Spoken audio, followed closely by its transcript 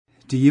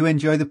Do you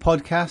enjoy the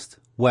podcast?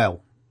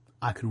 Well,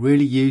 I could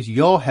really use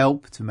your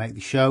help to make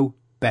the show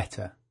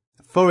better.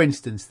 For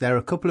instance, there are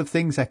a couple of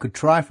things I could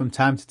try from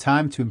time to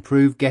time to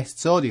improve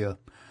guests' audio.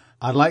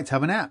 I'd like to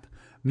have an app,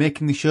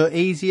 making the show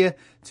easier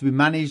to be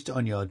managed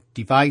on your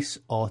device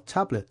or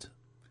tablet.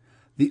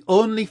 The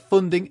only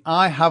funding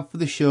I have for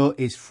the show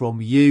is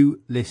from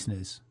you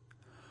listeners.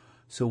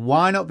 So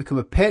why not become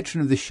a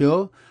patron of the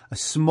show? A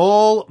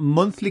small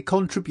monthly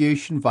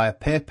contribution via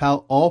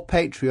PayPal or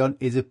Patreon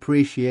is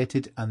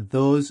appreciated, and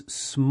those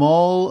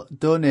small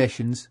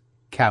donations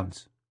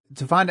count.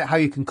 To find out how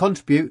you can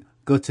contribute,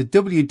 go to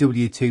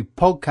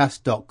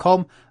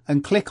www.podcast.com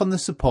and click on the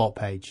support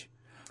page.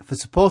 For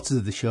supporters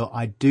of the show,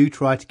 I do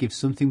try to give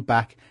something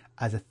back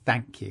as a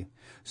thank you,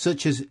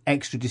 such as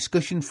extra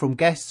discussion from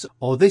guests,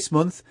 or this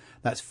month,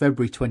 that's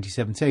February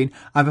 2017,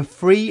 I have a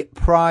free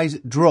prize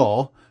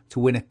draw to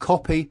win a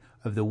copy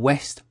of the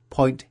West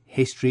Point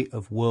History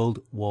of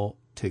World War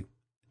II.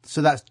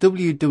 So that's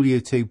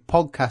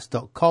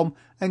www.podcast.com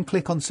and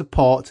click on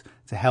support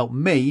to help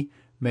me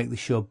make the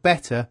show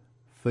better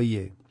for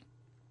you.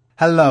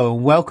 Hello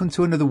and welcome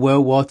to another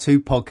World War II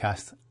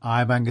podcast.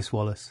 I'm Angus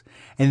Wallace.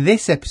 In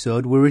this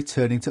episode, we're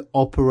returning to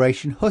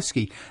Operation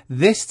Husky,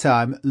 this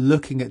time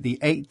looking at the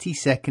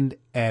 82nd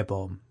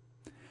Airborne.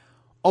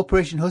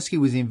 Operation Husky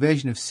was the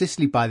invasion of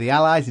Sicily by the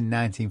Allies in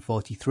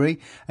 1943,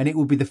 and it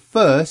would be the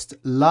first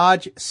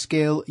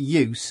large-scale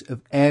use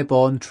of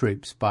airborne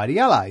troops by the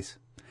Allies.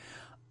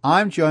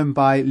 I'm joined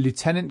by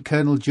Lieutenant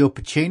Colonel Joe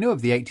Buccino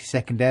of the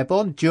 82nd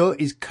Airborne. Joe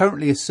is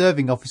currently a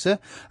serving officer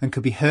and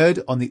could be heard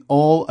on the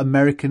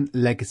All-American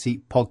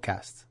Legacy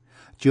podcast.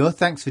 Joe,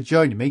 thanks for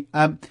joining me.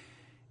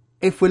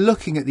 If we're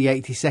looking at the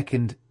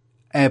 82nd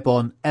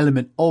Airborne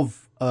element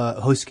of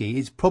Husky,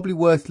 it's probably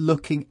worth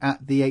looking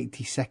at the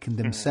 82nd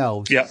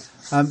themselves. Yeah.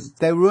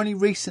 They were only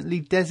recently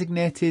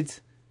designated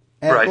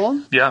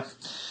airborne. Right. Yeah.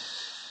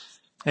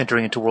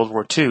 Entering into World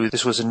War II,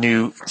 this was a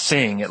new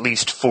thing, at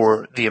least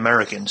for the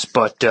Americans.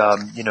 But,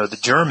 the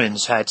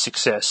Germans had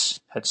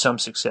some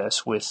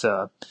success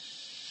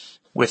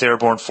with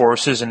airborne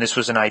forces, and this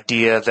was an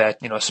idea that,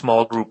 a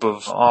small group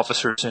of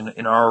officers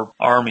in our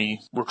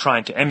army were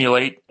trying to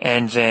emulate.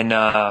 And then,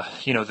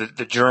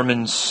 the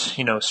Germans,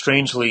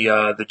 strangely,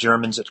 the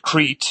Germans at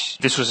Crete,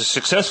 this was a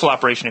successful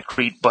operation at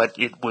Crete, but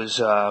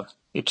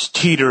it's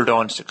teetered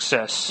on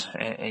success,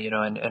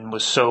 and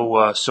was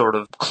so sort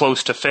of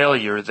close to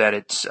failure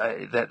that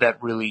that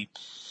really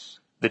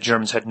the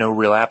Germans had no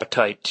real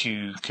appetite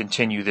to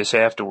continue this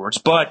afterwards.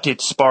 But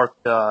it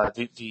sparked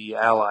the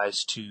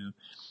Allies to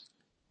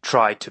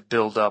try to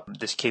build up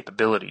this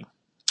capability.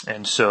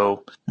 And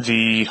so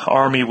the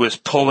Army was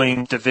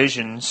pulling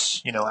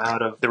divisions,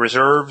 out of the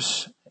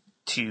reserves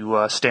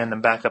to stand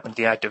them back up into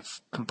the active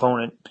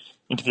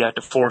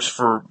force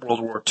for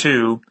World War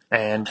II,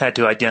 and had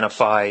to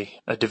identify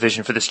a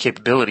division for this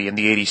capability, and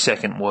the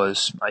 82nd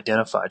was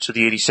identified. So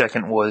the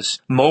 82nd was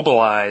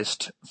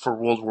mobilized for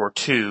World War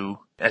II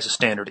as a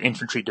standard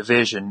infantry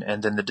division,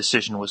 and then the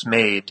decision was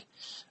made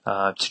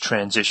to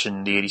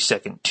transition the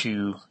 82nd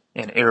to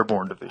an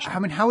airborne division.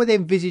 How were they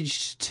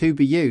envisaged to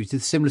be used?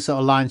 With similar sort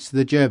of lines to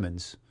the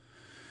Germans?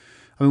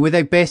 Were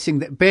they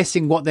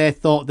basing what they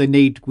thought the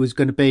need was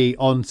going to be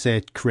on,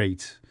 say,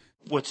 Crete?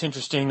 What's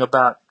interesting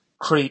about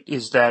Crete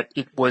is that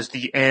it was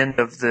the end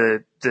of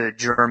the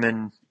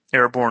German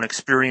airborne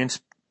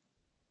experience,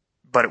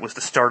 but it was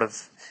the start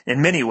of,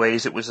 in many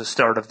ways, it was the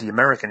start of the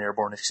American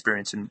airborne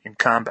experience in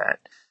combat.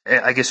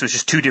 I guess it was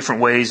just two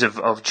different ways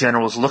of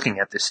generals looking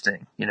at this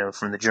thing.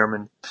 From the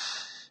German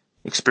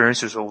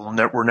experiencers,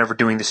 we're never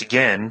doing this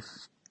again.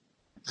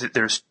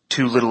 There's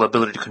too little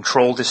ability to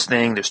control this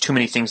thing. There's too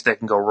many things that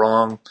can go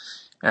wrong.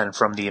 And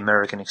from the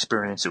American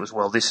experience, it was,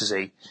 this is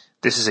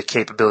a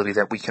capability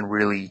that we can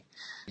really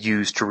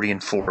use to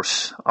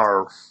reinforce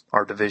our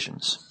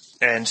divisions.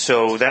 And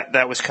so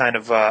that was kind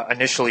of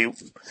initially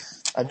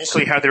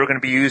how they were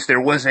going to be used. There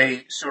was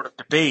a sort of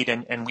debate,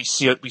 and we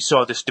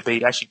saw this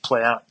debate actually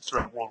play out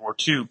throughout World War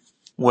II,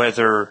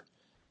 whether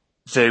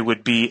they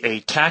would be a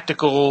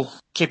tactical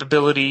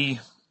capability,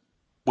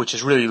 which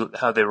is really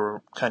how they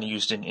were kind of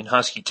used in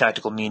Husky.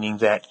 Tactical meaning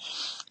that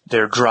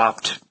they're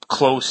dropped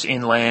close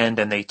inland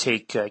and they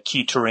take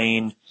key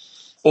terrain,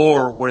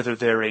 or whether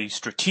they're a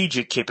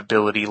strategic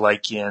capability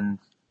like in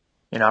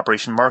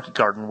Operation Market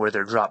Garden, where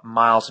they're dropped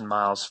miles and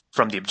miles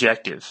from the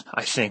objective.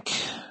 I think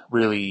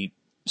really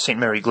St.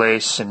 Mary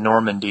Glace and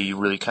Normandy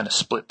really kind of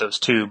split those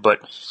two, but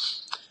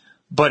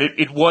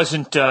it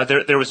wasn't,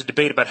 there was a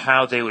debate about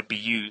how they would be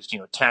used,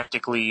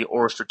 tactically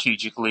or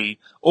strategically,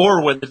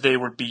 or whether they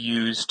would be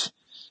used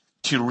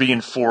to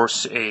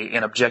reinforce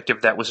an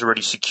objective that was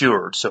already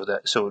secured. So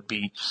it would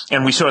be,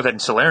 and we saw that in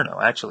Salerno,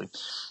 actually.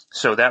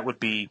 So that would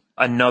be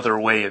another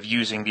way of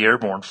using the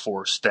airborne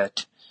force,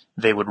 that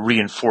they would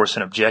reinforce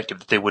an objective,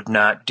 that they would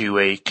not do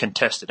a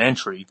contested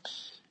entry.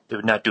 They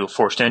would not do a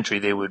forced entry.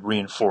 They would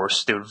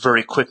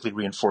very quickly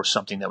reinforce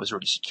something that was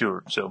already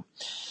secured. So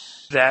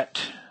that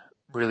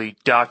really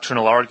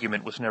doctrinal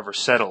argument was never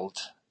settled,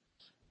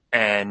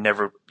 and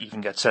never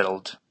even got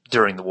settled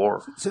during the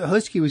war. So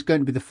Husky was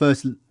going to be the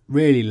first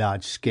really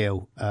large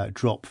scale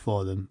drop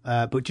for them.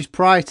 But just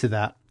prior to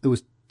that, there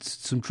was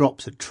some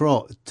drops at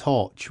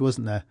Torch,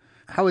 wasn't there?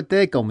 How had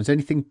they gone? Was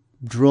anything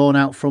drawn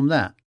out from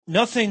that?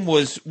 Nothing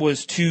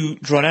was too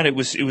drawn out. It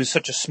was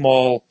such a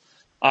small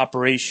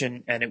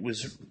operation, and it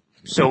was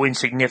so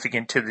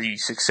insignificant to the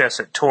success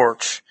at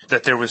Torch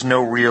that there was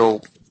no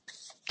real.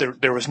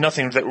 There was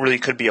nothing that really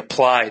could be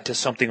applied to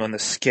something on the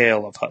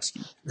scale of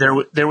Husky.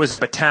 There was a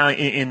battalion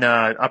in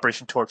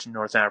Operation Torch in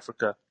North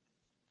Africa.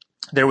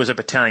 There was a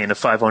battalion, the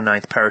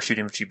 509th Parachute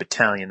Infantry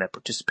Battalion, that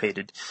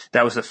participated.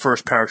 That was the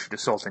first parachute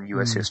assault in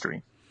U.S.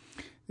 history.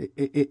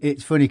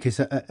 It's funny because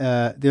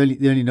the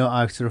only note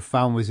I sort of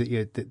found was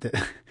that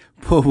that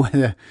poor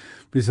weather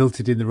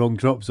resulted in the wrong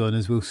drop zone,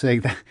 as we'll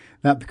say.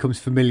 That becomes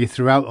familiar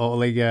throughout all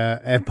the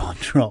airborne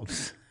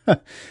drops.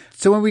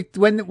 So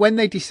when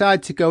they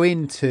decide to go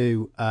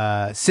into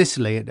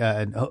Sicily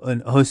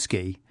and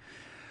Husky,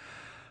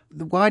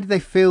 why did they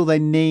feel they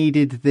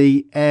needed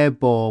the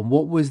airborne?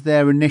 What was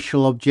their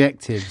initial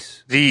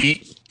objectives?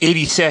 The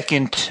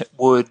 82nd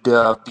would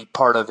be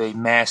part of a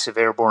massive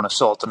airborne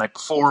assault the night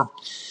before,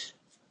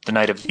 the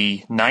night of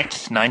the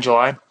 9th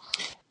July,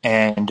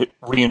 and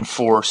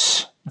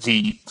reinforce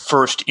the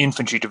 1st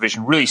Infantry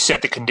Division, really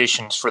set the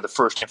conditions for the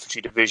 1st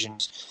Infantry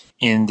Divisions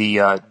in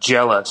the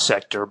Gela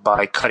sector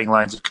by cutting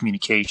lines of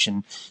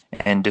communication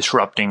and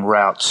disrupting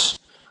routes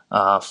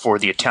for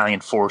the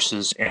Italian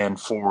forces and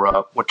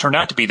for what turned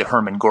out to be the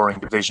Hermann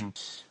Göring Division,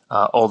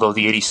 although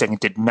the 82nd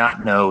did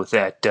not know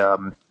that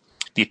the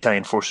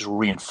Italian forces were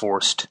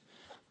reinforced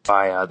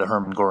by the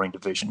Hermann Göring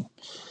Division.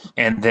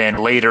 And then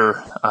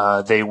later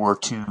they were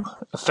to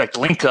effect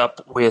link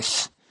up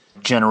with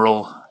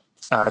General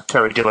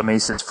Terry de la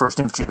Mesa's 1st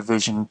Infantry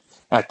Division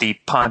at the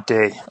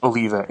Ponte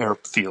Oliva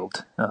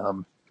airfield.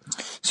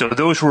 So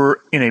those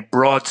were, in a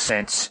broad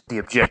sense, the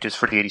objectives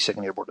for the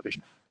 82nd Airborne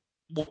Division.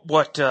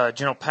 What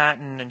General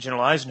Patton and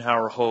General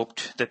Eisenhower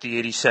hoped that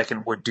the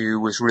 82nd would do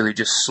was really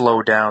just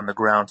slow down the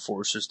ground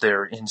forces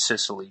there in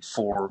Sicily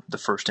for the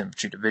 1st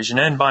Infantry Division.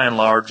 And by and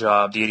large, the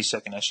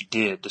 82nd actually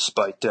did,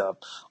 despite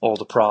all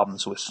the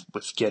problems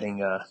with getting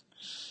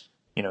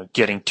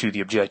to the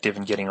objective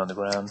and getting on the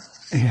ground.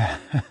 Yeah.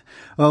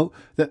 Well,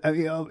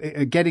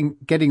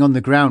 getting on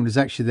the ground was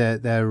actually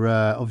their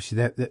obviously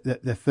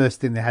their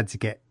first thing they had to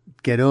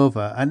get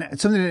over. And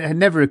something that had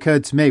never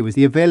occurred to me was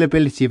the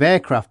availability of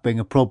aircraft being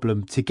a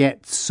problem to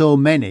get so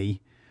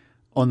many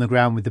on the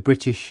ground, with the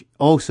British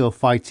also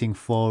fighting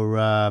for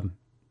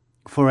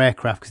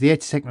aircraft, because the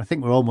 82nd, I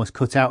think, were almost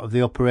cut out of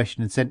the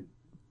operation and sent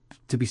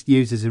to be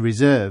used as a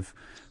reserve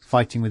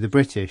fighting with the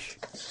British.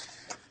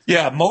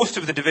 Yeah, most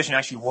of the division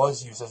actually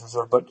was used as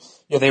reserve, but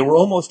yeah, they were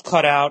almost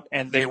cut out,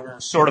 and they were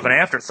sort of an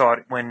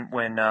afterthought when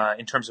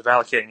in terms of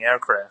allocating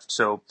aircraft.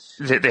 So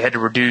they had to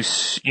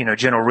reduce,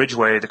 General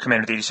Ridgway, the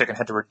commander of the 82nd,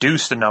 had to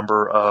reduce the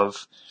number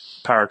of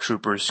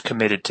paratroopers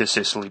committed to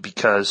Sicily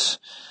because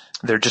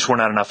there just were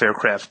not enough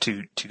aircraft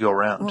to go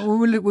around.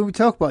 When we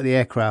talk about the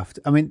aircraft,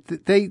 I mean,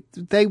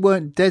 they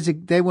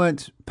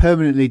weren't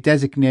permanently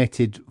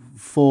designated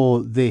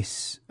for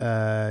this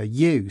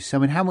use. I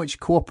mean, how much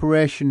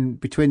cooperation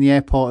between the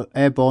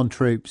airborne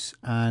troops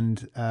and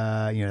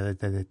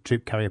the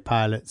troop carrier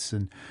pilots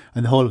and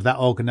the whole of that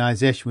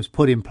organisation was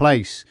put in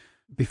place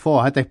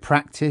before? Had they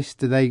practiced?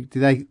 Did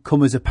they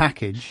come as a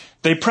package?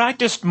 They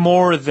practiced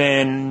more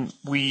than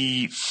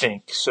we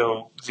think.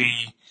 So the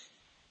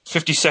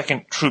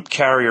 52nd Troop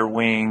Carrier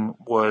Wing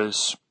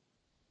was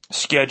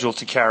scheduled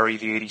to carry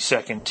the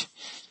 82nd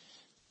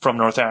from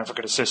North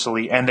Africa to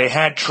Sicily, and they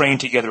had trained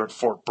together at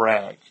Fort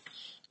Bragg.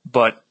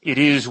 But it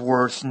is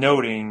worth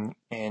noting,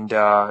 and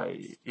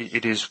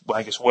it is,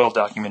 I guess, well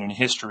documented in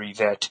history,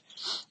 that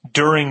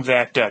during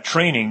that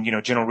training,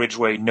 General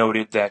Ridgway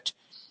noted that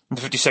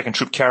the 52nd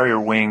Troop Carrier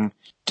Wing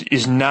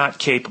is not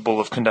capable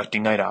of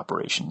conducting night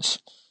operations.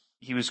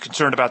 He was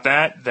concerned about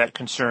that. That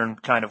concern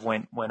kind of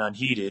went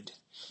unheeded.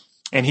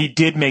 And he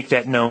did make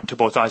that known to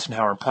both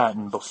Eisenhower and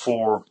Patton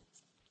before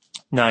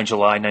 9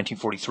 July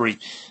 1943.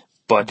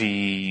 But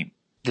the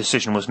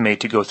decision was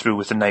made to go through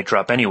with the night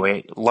drop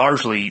anyway.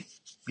 Largely,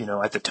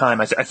 at the time,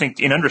 I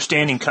think in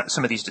understanding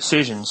some of these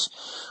decisions,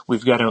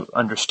 we've got to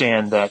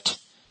understand that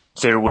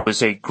there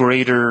was a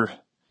greater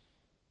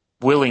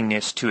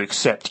willingness to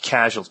accept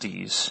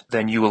casualties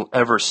than you will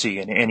ever see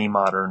in any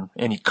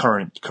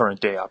current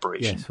day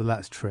operation. Yes, well,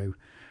 that's true.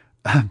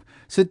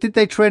 So did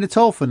they train at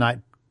all for night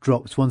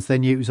drops once they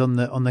knew it was on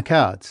the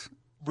cards?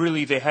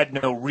 Really, they had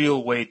no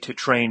real way to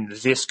train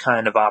this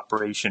kind of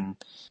operation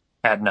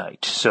at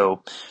night.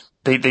 So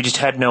they just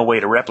had no way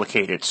to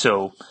replicate it.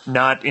 So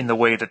not in the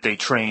way that they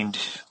trained,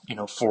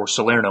 for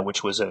Salerno,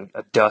 which was a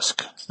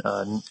dusk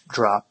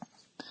drop.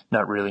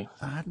 Not really.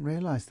 I hadn't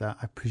realised that.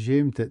 I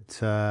presumed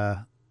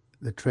that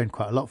they trained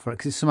quite a lot for it,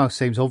 because it somehow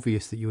seems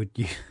obvious that you would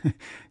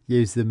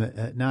use them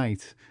at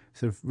night.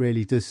 Sort of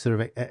really does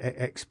sort of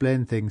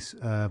explain things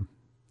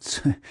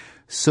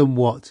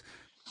somewhat.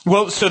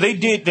 Well, so they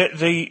did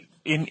that.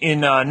 In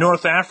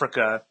North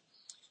Africa,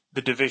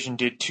 the division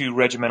did 2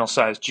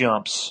 regimental-sized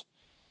jumps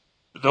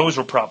those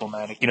were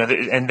problematic,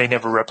 and they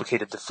never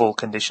replicated the full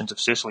conditions of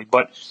Sicily.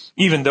 But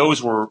even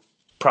those were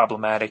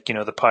problematic.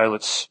 The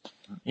pilots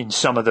in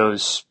some of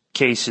those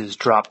cases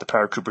dropped the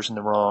paratroopers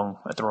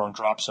at the wrong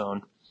drop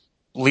zone.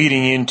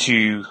 Leading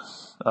into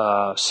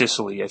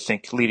Sicily, I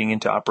think, leading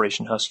into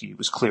Operation Husky, it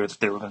was clear that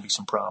there were going to be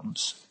some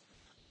problems.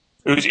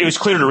 It was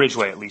clear to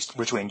Ridgway, at least,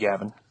 Ridgway and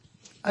Gavin.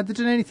 Had they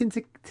done anything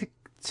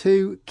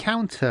to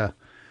counter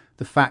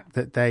the fact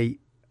that they,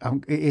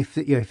 if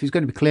it's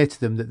going to be clear to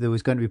them that there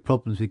was going to be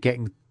problems with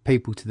getting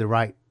people to the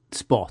right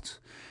spot,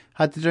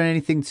 had they done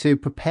anything to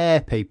prepare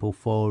people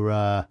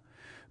for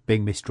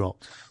being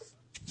misdropped?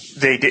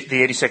 They did.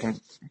 The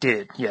 82nd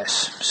did,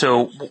 yes.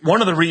 So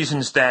one of the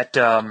reasons that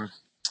the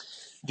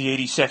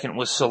 82nd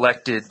was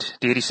selected,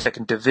 the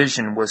 82nd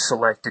Division was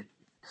selected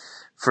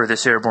for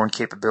this airborne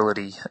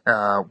capability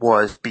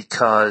was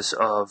because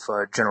of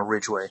General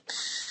Ridgway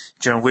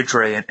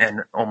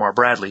and Omar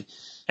Bradley.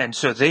 And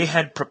so they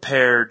had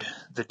prepared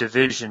the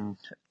division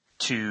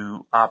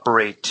to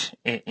operate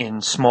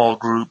in small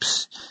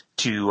groups,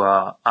 to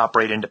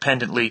operate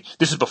independently.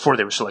 This is before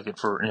they were selected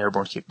for an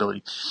airborne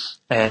capability,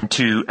 and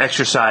to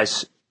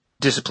exercise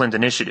disciplined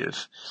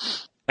initiative.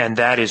 And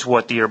that is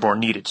what the airborne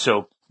needed.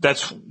 So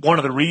that's one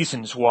of the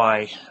reasons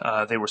why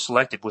they were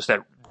selected, was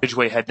that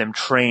Ridgway had them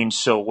trained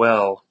so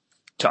well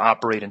to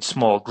operate in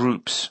small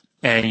groups.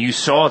 And you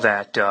saw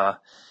that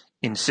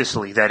in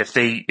Sicily, that if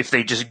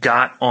they just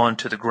got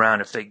onto the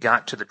ground, if they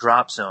got to the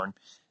drop zone,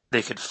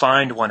 they could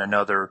find one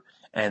another,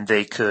 and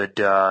they could,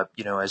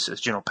 as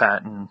General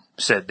Patton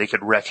said, they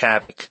could wreak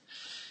havoc.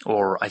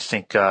 Or I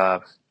think,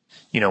 one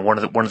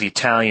of the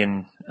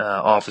Italian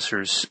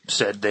officers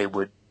said they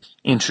would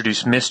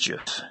introduce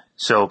mischief.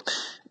 So,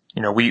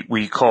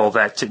 we call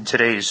that, in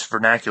today's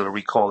vernacular,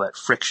 we call that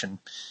friction,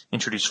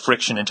 introduce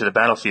friction into the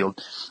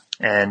battlefield.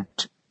 And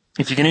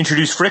if you can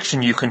introduce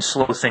friction, you can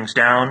slow things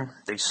down.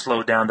 They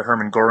slowed down the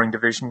Hermann Göring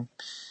Division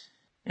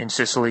in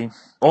Sicily.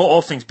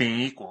 All things being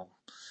equal,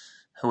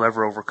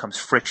 whoever overcomes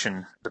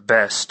friction the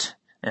best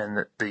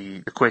and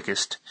the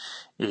quickest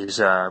is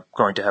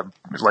likely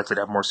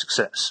to have more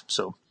success.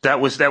 So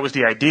that was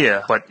the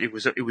idea, but it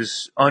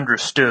was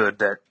understood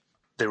that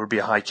there would be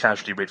a high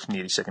casualty rate from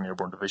the 82nd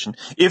Airborne Division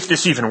if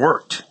this even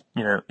worked.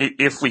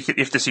 If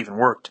this even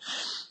worked,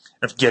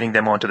 of getting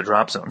them onto the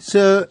drop zone.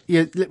 So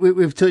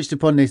we've touched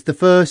upon this. The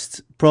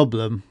first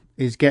problem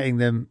is getting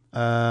them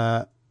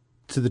to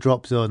the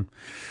drop zone.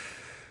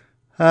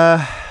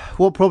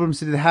 What problems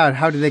did they have?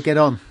 How did they get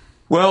on?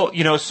 Well,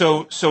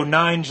 so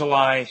 9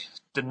 July,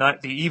 the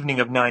evening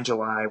of 9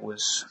 July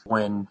was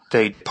when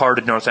they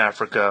departed North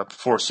Africa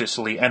for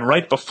Sicily, and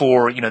right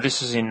before,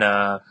 this is in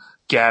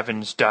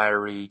Gavin's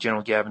diary,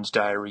 General Gavin's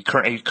diary,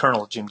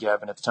 Colonel Jim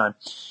Gavin at the time,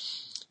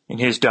 in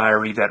his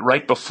diary, that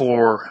right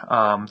before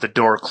the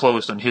door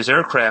closed on his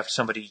aircraft,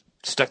 somebody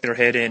stuck their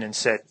head in and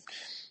said,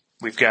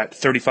 "We've got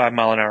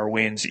 35-mile-an-hour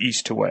winds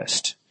east to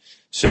west."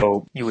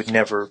 So you would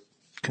never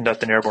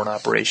conduct an airborne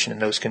operation in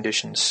those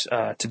conditions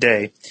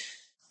today.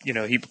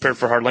 He prepared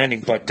for hard landing,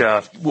 but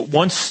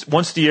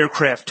once the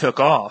aircraft took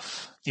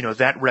off,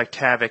 that wreaked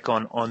havoc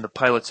on the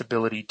pilot's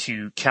ability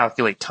to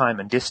calculate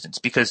time and distance,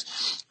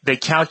 because they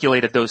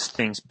calculated those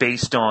things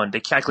they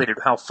calculated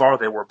how far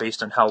they were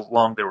based on how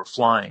long they were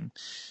flying.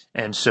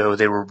 And so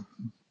they were,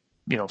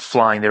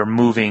 flying, they were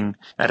moving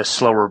at a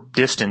slower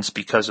distance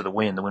because of the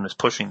wind. The wind was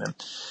pushing them.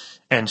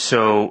 And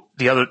so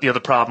the other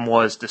problem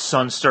was the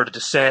sun started to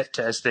set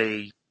as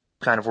they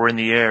kind of were in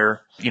the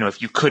air.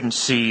 If you couldn't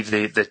see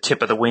the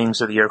tip of the wings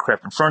of the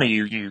aircraft in front of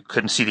you, you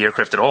couldn't see the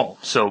aircraft at all.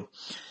 So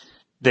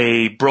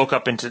they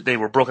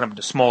were broken up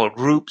into smaller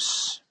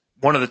groups.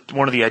 One of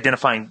the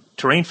identifying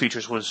terrain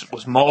features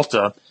was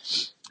Malta.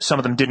 Some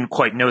of them didn't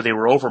quite know they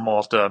were over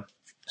Malta.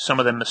 Some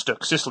of them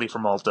mistook Sicily for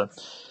Malta.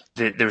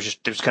 There's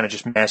kind of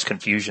just mass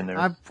confusion there.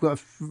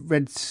 I've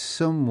read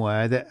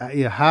somewhere that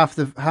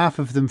half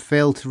of them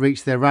failed to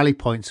reach their rally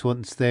points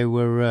once they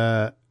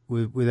were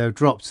without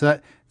dropped. So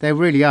that they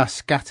really are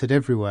scattered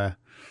everywhere.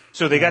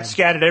 So they got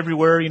scattered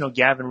everywhere.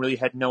 Gavin really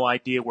had no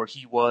idea where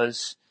he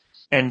was.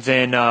 And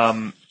then,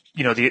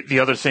 the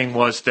other thing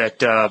was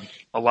that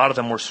a lot of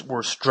them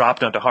were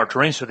dropped onto hard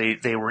terrain, so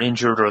they were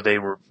injured or they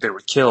were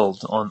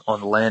killed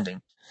on the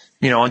landing.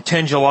 On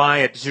 10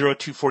 July at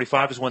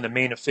 02:45 is when the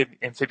main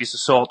amphibious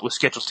assault was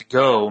scheduled to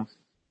go.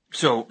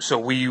 So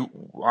the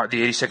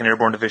 82nd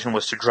Airborne Division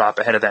was to drop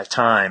ahead of that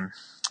time.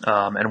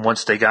 And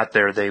once they got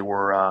there, they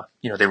were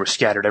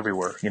scattered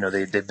everywhere.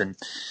 They've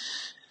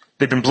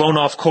been blown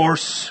off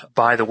course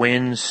by the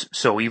winds.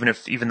 So even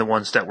the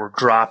ones that were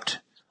dropped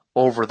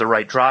over the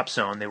right drop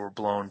zone, they were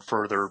blown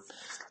further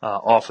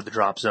off of the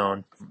drop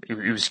zone.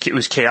 It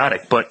was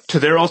chaotic, but to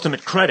their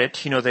ultimate credit,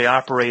 they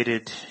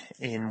operated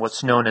in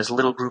what's known as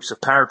little groups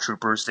of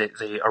paratroopers.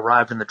 They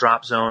arrived in the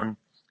drop zone.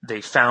 They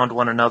found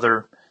one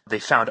another. They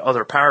found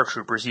other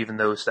paratroopers, even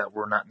those that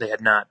they had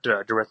not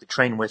directly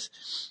trained with,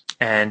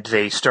 and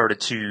they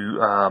started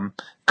to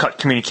cut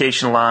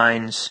communication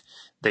lines.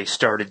 They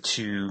started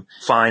to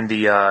find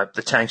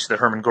the tanks of the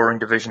Hermann Göring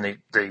Division.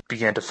 They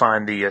began to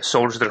find the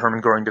soldiers of the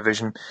Hermann Göring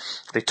Division.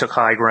 They took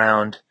high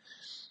ground.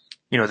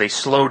 they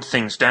slowed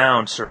things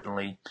down,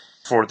 certainly,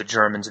 for the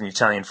Germans and the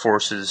Italian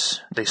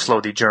forces. They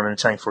slowed the German and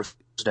Italian forces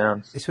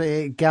down. It's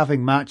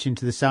Gavin marching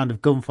to the sound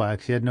of gunfire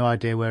because he had no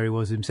idea where he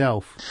was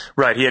himself.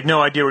 Right, he had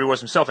no idea where he was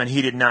himself, and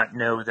he did not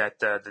know that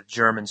the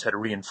Germans had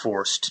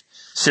reinforced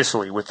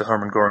Sicily with the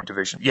Hermann Göring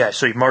division. Yeah,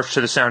 so he marched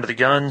to the sound of the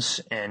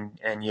guns, and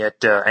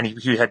yet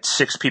he had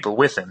 6 people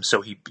with him,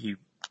 so he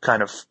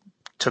kind of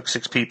took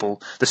 6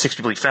 people, the 6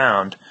 people he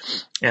found,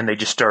 and they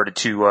just started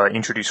to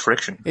introduce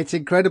friction. It's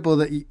incredible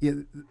that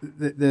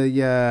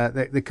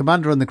the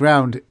commander on the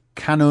ground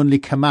can only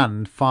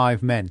command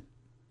 5 men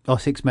or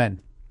 6 men.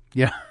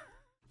 Yeah,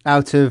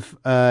 out of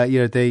did I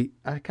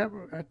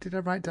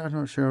write down? I'm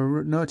not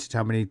sure. I noticed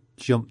how many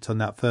jumped on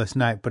that first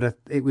night, but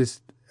it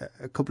was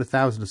a couple of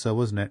thousand or so,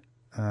 wasn't it?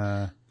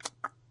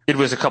 It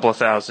was a couple of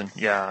thousand.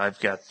 Yeah, I've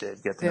got the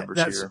numbers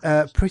here.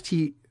 That's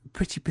pretty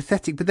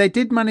pathetic. But they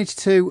did manage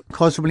to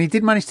cause trouble. He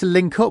did manage to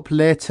link up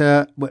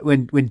later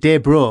when day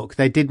broke.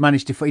 He did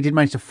manage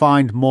to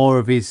find more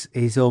of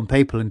his own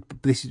people, and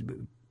this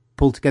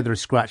pulled together a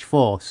scratch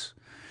force.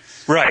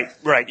 Right.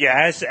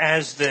 Yeah,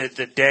 as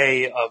the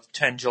day of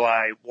 10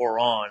 July wore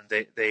on,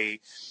 they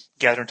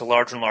gathered into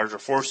larger and larger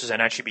forces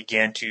and actually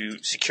began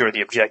to secure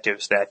the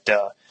objectives that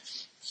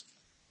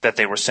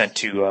they were sent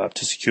to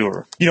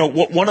secure.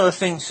 One of the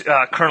things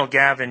Colonel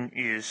Gavin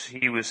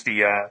he was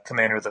the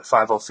commander of the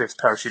 505th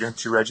Parachute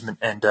Infantry Regiment,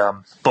 and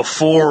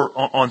before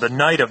on the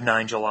night of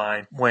 9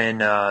 July, when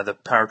the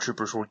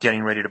paratroopers were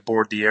getting ready to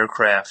board the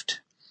aircraft,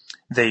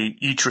 they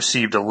each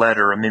received a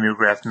letter, a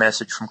mimeographed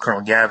message from Colonel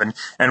Gavin.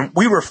 And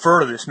we refer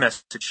to this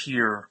message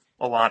here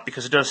a lot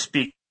because it does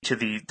speak to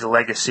the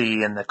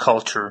legacy and the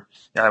culture.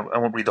 I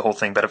won't read the whole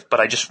thing, but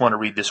I just want to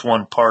read this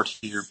one part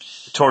here.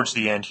 Towards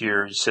the end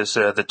here, he says,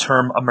 the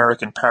term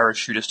American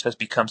parachutist has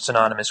become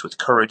synonymous with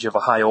courage of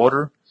a high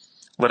order.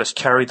 Let us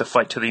carry the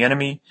fight to the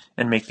enemy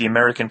and make the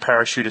American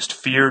parachutist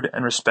feared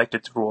and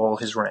respected through all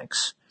his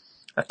ranks.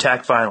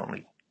 Attack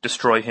violently.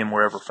 Destroy him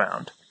wherever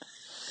found.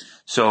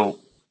 So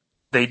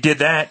they did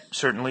that,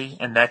 certainly,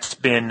 and that's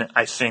been,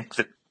 I think,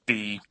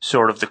 the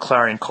sort of the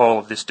clarion call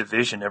of this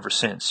division ever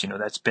since.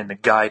 That's been the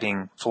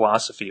guiding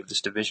philosophy of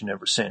this division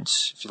ever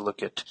since. If you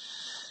look at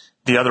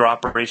the other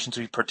operations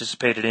we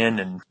participated in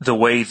and the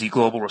way the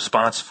global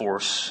response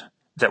force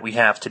that we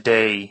have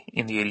today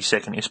in the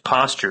 82nd is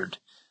postured,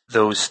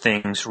 those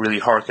things really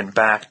harken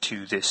back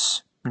to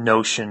this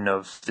notion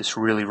of, this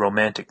really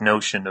romantic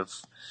notion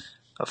of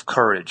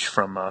courage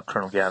from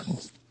Colonel Gavin.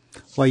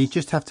 Well, you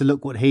just have to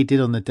look what he did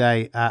on the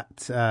day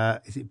at,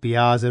 is it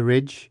Biarza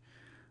Ridge,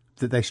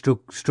 that they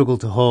struggled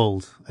to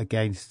hold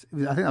against.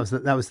 I think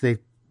that was the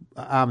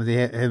arm of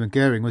the Hermann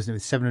Göring, wasn't it,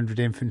 with 700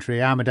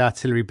 infantry, armoured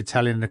artillery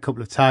battalion and a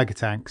couple of Tiger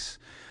tanks.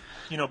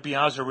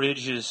 Biarza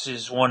Ridge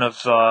is one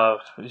of,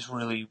 is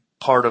really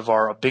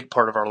a big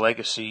part of our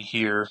legacy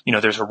here.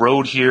 There's a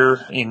road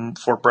here in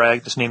Fort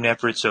Bragg that's named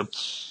after it. So,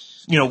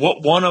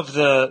 one of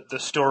the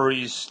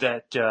stories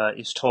that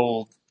is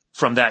told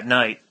from that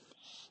night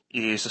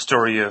is the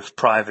story of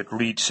Private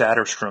Reed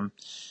Satterstrom.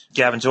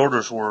 Gavin's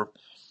orders were,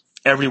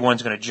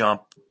 everyone's going to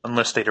jump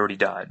unless they'd already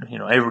died.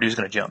 Everybody's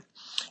going to jump.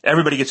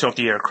 Everybody gets off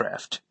the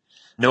aircraft.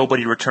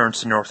 Nobody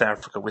returns to North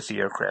Africa with the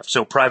aircraft.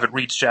 So Private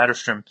Reed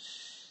Satterstrom,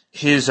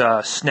 his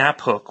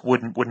snap hook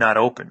would not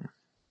open.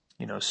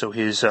 So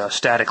his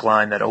static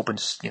line that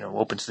opens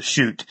the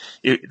chute,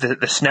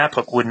 the snap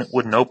hook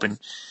wouldn't open.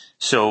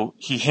 So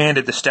he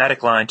handed the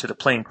static line to the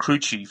plane crew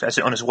chief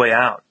on his way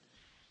out,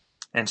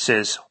 and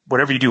says,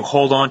 whatever you do,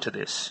 hold on to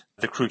this.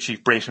 The crew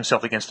chief braced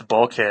himself against the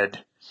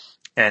bulkhead,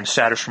 and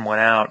Satterstrom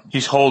went out.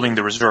 He's holding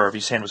the reserve.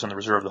 His hand was on the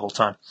reserve the whole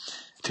time.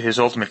 To his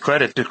ultimate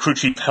credit, the crew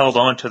chief held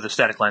on to the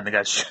static line. The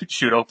guy's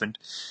chute opened.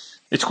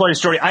 It's quite a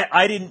story.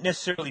 I didn't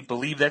necessarily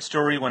believe that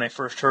story when I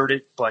first heard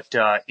it, but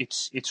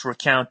it's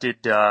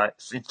recounted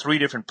in 3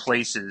 different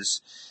places,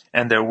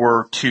 and there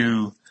were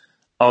 2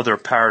 other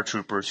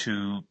paratroopers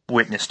who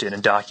witnessed it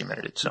and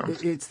documented it. So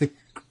it's the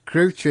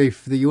crew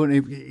chief that you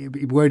wouldn't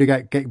be worried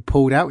about getting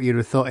pulled out. You'd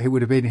have thought it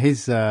would have been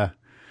his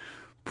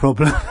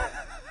problem.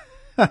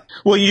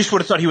 Well, you just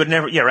would have thought he would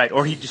never. Yeah, right.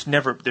 Or he just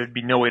never. There'd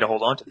be no way to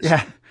hold on to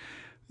this.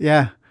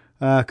 Yeah.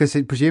 Because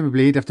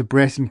presumably he'd have to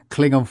brace and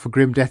cling on for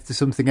grim death to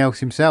something else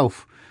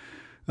himself.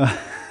 That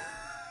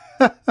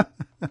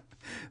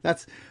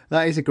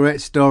is a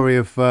great story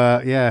of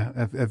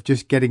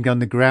just getting on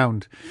the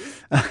ground.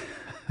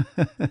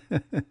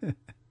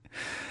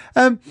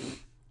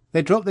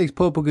 They drop these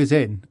poor buggers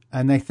in,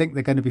 and they think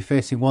they're going to be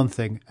facing one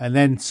thing, and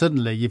then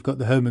suddenly you've got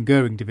the Hermann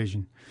Göring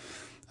division.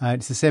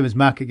 It's the same as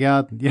Market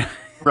Garden. Yeah.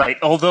 Right.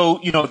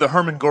 Although, the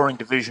Hermann Göring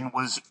division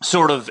was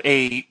sort of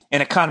an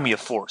economy of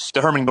force.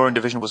 The Hermann Göring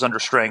division was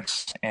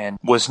understrength and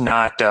was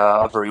not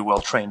a very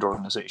well-trained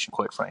organization,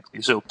 quite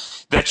frankly. So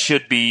that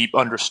should be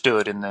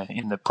understood in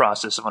the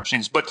process of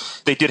understanding this.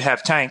 But they did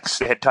have tanks.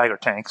 They had Tiger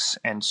tanks.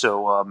 And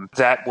so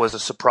that was a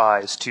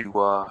surprise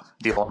to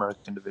the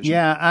All-American division.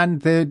 Yeah,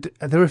 and they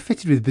were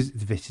fitted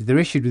with they're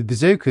issued with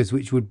bazookas,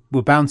 which were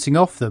bouncing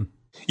off them.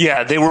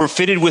 Yeah, they were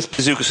fitted with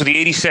bazookas. So the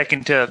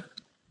 82nd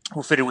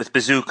were fitted with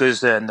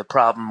bazookas, and the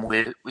problem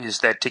is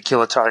that to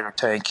kill a Tiger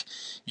tank,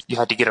 you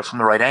had to get it from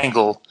the right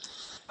angle.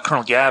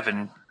 Colonel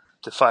Gavin,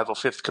 the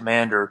 505th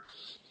commander,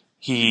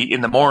 in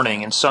the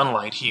morning in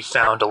sunlight, he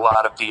found a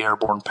lot of the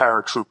airborne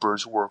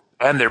paratroopers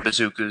and their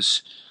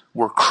bazookas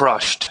were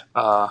crushed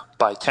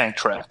by tank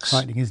tracks.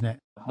 Frightening, isn't it?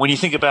 When you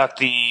think about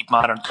the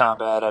modern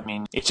combat, I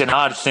mean, it's an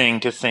odd thing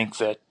to think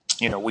that,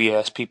 we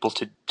asked people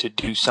to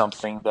do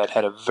something that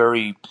had a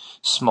very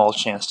small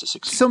chance to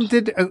succeed. Some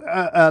did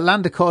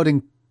land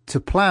according to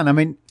plan. I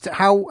mean,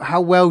 how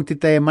well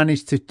did they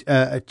manage to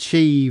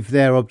achieve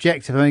their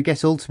objective? I mean, I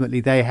guess ultimately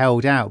they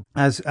held out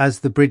as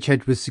the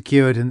bridgehead was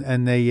secured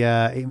and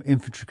the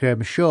infantry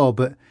came ashore.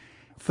 But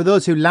for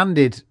those who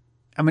landed,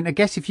 I mean, I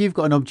guess if you've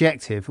got an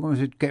objective,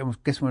 I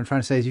guess what I'm trying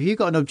to say is if you've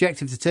got an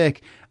objective to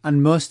take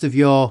and most of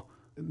the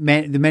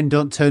men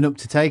don't turn up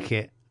to take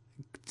it,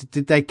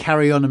 did they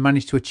carry on and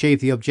manage to achieve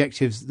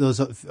those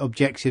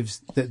objectives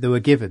that they were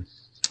given?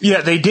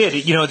 Yeah, they did.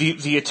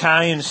 The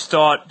Italians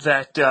thought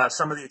that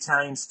some of the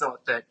Italians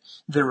thought that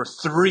there were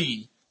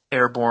 3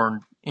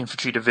 airborne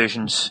infantry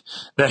divisions.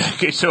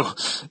 They saw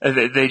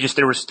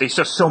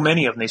so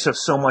many of them. They saw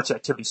so much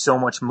activity, so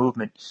much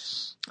movement,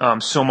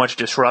 so much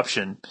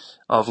disruption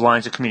of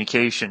lines of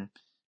communication.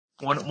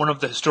 One of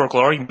the historical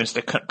arguments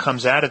that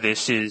comes out of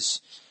this is,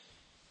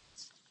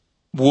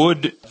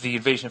 would the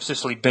invasion of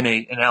Sicily been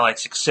an Allied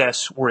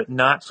success were it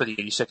not for the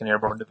 82nd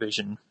Airborne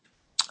Division?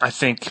 I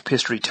think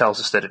history tells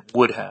us that it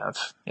would have.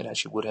 It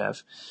actually would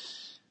have.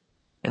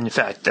 And in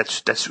fact,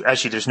 that's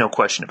actually, there's no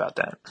question about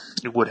that.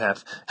 It would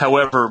have.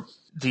 However,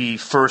 the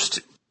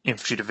 1st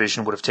Infantry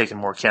Division would have taken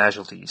more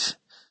casualties.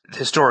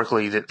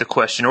 Historically, the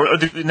question, or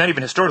not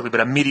even historically, but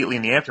immediately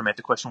in the aftermath,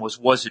 the question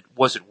was it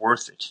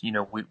worth it?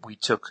 We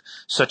took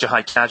such a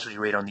high casualty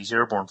rate on these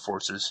airborne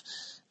forces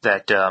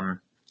that,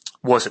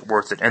 was it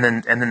worth it? And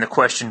then the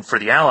question for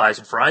the Allies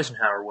and for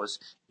Eisenhower was,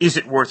 is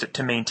it worth it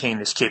to maintain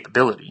this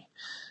capability?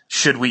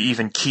 Should we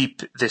even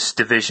keep this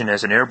division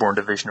as an airborne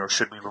division, or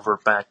should we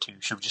revert back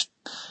should we just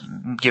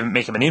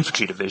make him an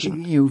infantry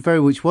division?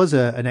 Very much was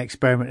an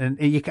experiment,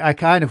 and I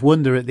kind of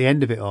wonder at the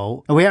end of it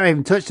all, and we haven't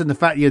even touched on the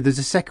fact there's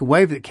a second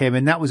wave that came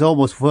in, that was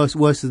almost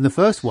worse than the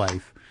first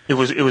wave. It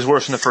was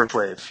worse than the first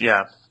wave,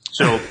 yeah.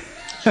 So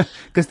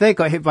because they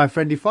got hit by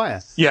friendly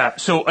fire. Yeah.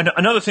 So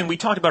another thing, we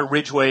talked about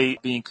Ridgway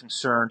being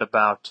concerned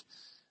about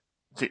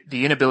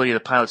the inability of the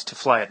pilots to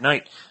fly at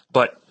night,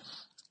 but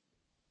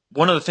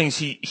one of the things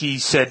he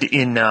said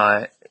in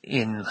I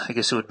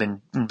guess it would have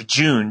been in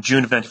June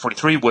of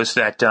 1943 was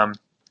that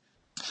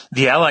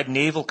the Allied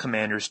naval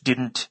commanders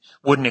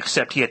wouldn't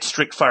accept. He had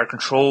strict fire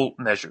control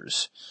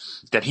measures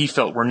that he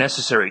felt were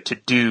necessary to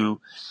do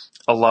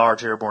a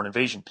large airborne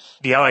invasion.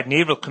 The Allied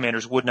naval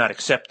commanders would not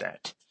accept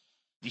that.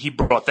 He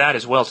brought that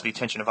as well to the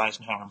attention of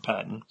Eisenhower and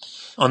Patton.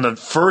 On the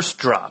first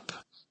drop,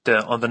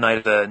 on the night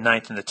of the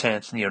 9th and the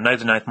 10th, night of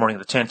the 9th, morning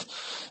of the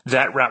 10th,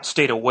 that route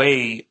stayed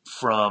away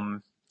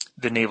from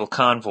the naval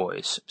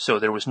convoys, so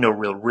there was no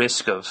real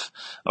risk of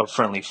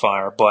friendly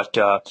fire. But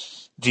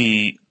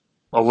the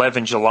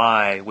 11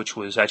 July, which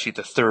was actually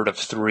the third of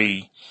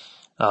 3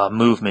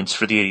 movements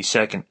for the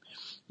 82nd,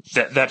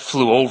 that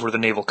flew over the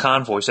naval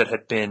convoys that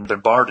had been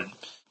bombarded.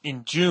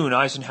 In June,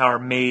 Eisenhower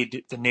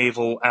made the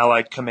naval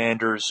Allied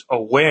commanders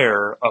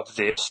aware of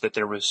this, that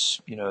there was,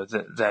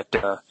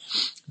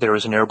 there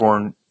was an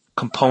airborne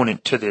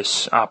component to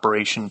this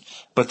operation,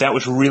 but that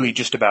was really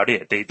just about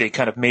it. They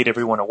kind of made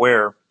everyone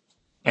aware,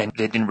 and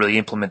they didn't really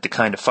implement the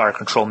kind of fire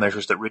control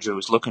measures that Ridgway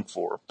was looking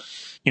for.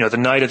 The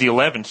night of the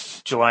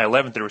 11th, July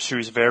 11th, there were a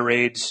series of air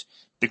raids.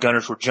 The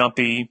gunners were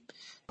jumpy.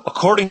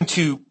 According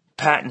to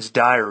Patton's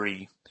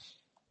diary,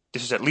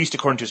 this is at least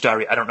according to his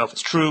diary, I don't know if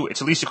it's true,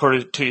 it's at least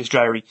according to his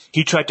diary,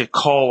 he tried to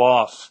call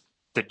off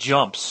the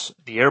jumps,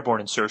 the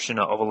airborne insertion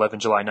of 11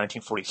 July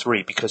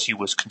 1943, because he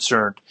was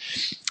concerned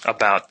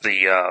about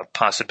the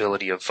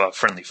possibility of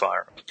friendly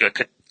fire,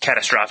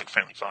 catastrophic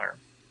friendly fire.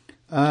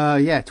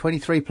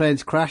 23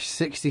 planes crashed,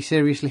 60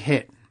 seriously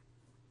hit.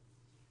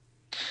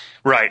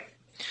 Right.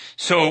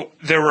 So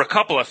there were a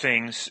couple of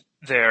things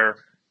there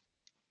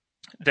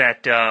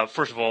that,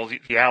 first of all,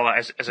 the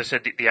Allies, as I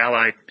said, the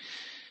Allied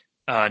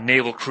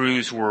naval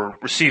crews were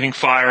receiving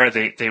fire.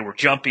 They were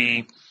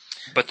jumpy,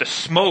 but the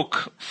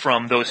smoke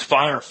from those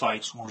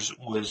firefights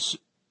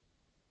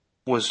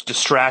was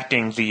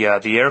distracting the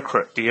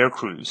air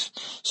crews.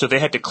 So they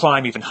had to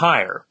climb even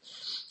higher.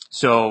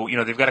 So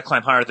they've got to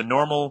climb higher than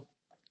normal.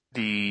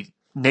 The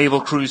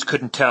naval crews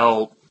couldn't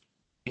tell,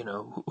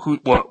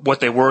 what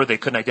they were. They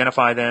couldn't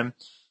identify them.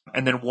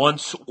 And then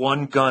once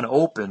one gun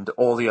opened,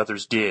 all the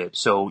others did.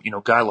 So,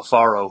 Guy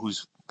Lafaro,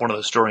 who's one of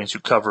the historians who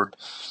covered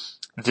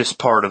this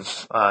part of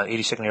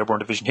 82nd Airborne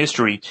Division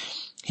history,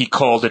 he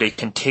called it a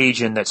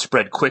contagion that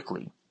spread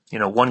quickly.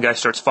 One guy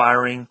starts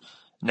firing,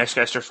 next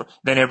guy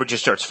then everyone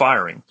just starts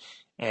firing,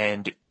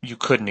 and you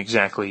couldn't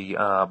exactly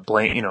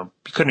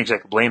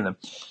blame them.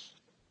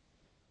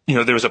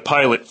 There was a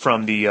pilot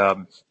from the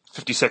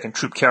 52nd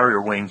Troop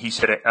Carrier Wing. He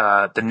said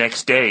the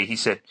next day,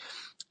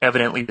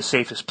 evidently the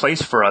safest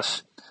place for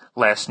us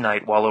last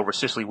night while over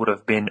Sicily would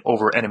have been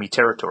over enemy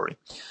territory.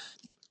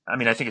 I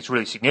mean, I think it's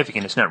really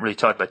significant. It's not really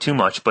talked about too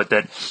much, but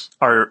that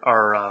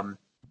our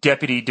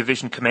Deputy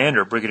Division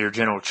Commander, Brigadier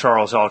General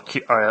Charles L.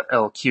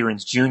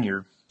 Kierans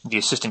Jr., the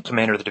assistant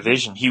commander of the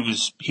division, he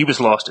was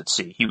lost at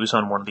sea. He was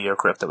on one of the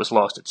aircraft that was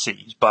lost at sea.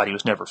 His body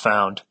was never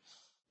found.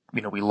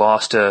 We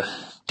lost a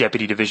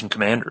deputy division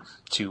commander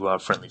to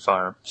friendly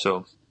fire.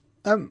 So,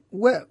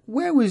 where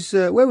was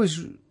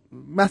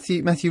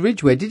Matthew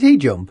Ridgway? Did he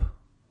jump?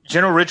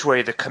 General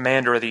Ridgway, the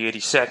commander of the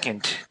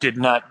 82nd, did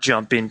not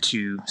jump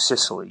into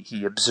Sicily.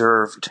 He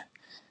observed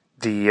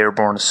the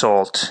airborne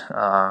assault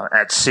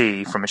at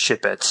sea, from a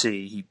ship at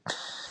sea. He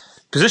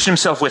positioned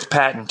himself with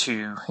Patton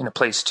in a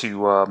place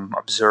to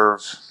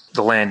observe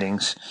the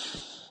landings.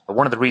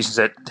 One of the reasons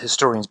that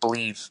historians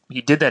believe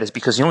he did that is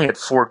because he only had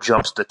 4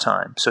 jumps at the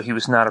time, so he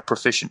was not a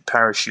proficient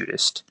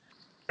parachutist.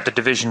 The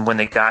division, when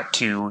they got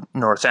to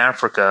North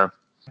Africa,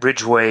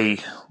 Ridgway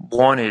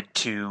wanted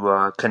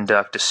to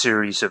conduct a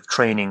series of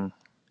training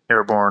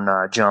airborne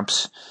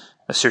jumps,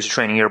 a series of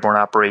training airborne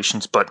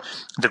operations, but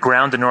the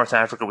ground in North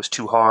Africa was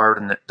too hard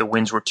and the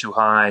winds were too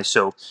high,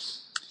 so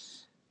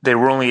they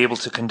were only able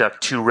to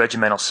conduct 2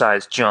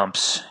 regimental-sized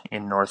jumps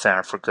in North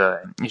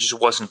Africa. It just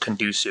wasn't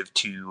conducive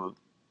to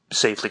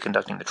safely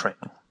conducting the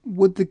training.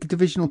 Would the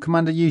divisional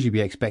commander usually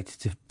be expected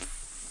to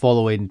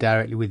follow in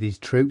directly with his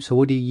troops, or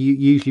would he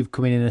usually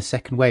come in a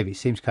second wave? It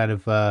seems kind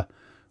of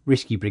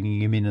risky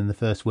bringing him in the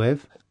first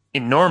wave.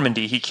 In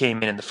Normandy, he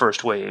came in the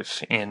first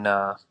wave in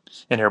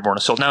airborne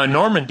assault. Now, in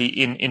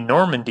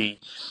Normandy,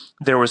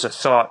 there was a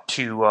thought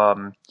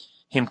to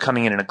him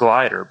coming in a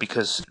glider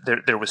because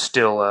there was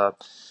still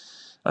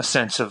a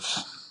sense of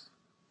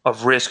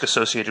risk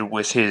associated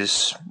with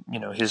his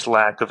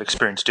lack of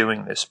experience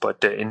doing this.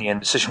 But in the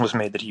end, the decision was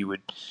made that he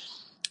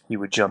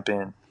would jump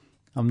in.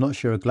 I'm not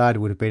sure a glider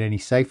would have been any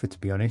safer, to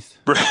be honest.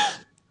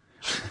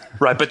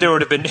 Right, but there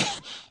would have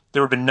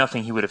been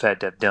nothing he would have had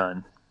to have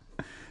done.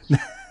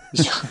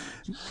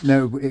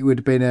 No, it would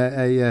have been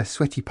a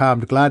sweaty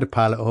palmed glider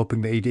pilot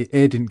hoping that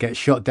A, didn't get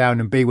shot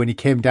down, and B, when he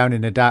came down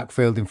in a dark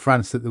field in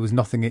France, that there was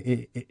nothing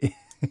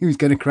he was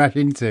going to crash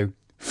into.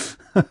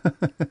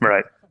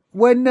 Right.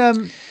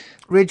 When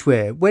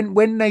Ridgway,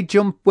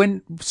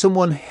 when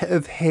someone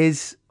of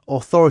his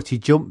authority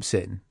jumps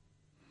in,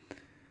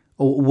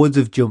 or would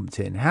have jumped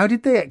in, how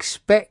did they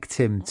expect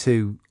him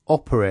to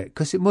operate?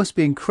 Because it must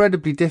be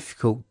incredibly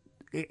difficult.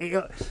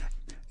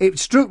 It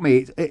struck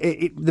me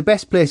the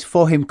best place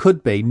for him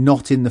could be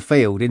not in the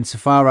field,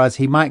 insofar as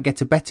he might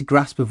get a better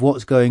grasp of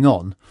what's going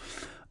on,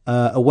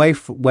 away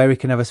from where he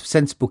can have a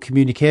sensible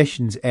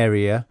communications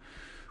area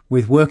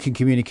with working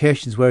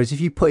communications. Whereas if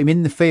you put him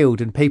in the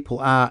field and people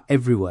are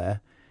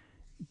everywhere,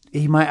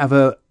 he might have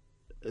a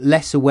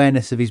less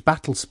awareness of his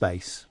battle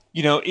space.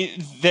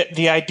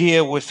 The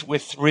idea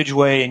with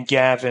Ridgway and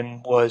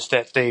Gavin was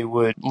that they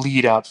would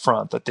lead out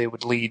front, that they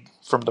would lead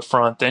from the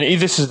front, and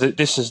this is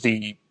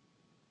the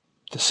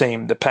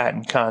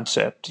Patton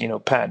concept.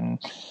 Patton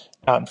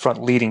out in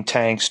front, leading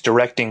tanks,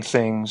 directing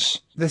things.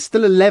 There's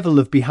still a level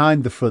of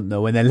behind the front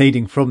though when they're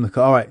leading from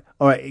the. All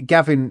right.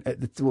 Gavin,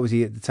 what was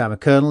he at the time? A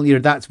colonel.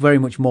 That's very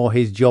much more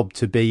his job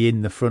to be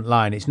in the front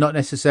line. It's not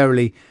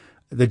necessarily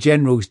the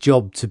general's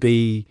job to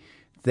be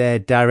there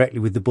directly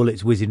with the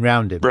bullets whizzing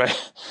round him.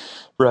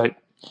 Right.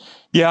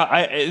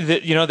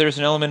 Yeah, there's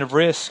an element of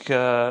risk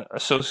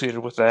associated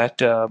with that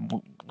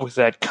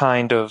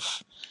kind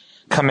of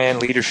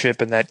command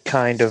leadership and that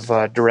kind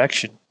of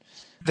direction.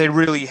 They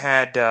really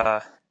had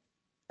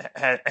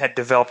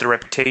developed a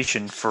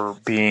reputation for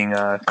being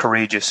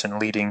courageous and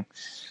leading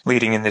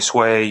in this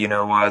way.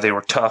 They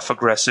were tough,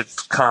 aggressive,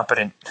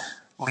 competent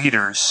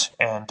leaders,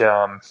 and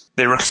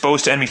they were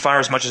exposed to enemy fire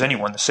as much as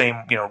anyone. The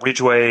same,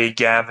 Ridgway,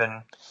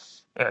 Gavin,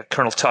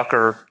 Colonel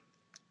Tucker,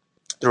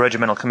 the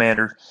regimental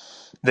commander,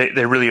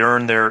 they really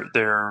earned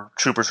their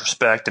troopers'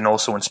 respect and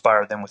also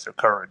inspired them with their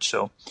courage.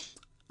 So,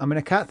 I mean,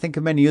 I can't think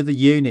of many other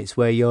units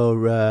where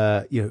your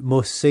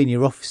most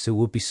senior officer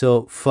would be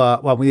so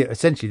far. Well,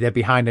 essentially, they're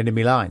behind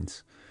enemy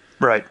lines.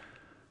 Right.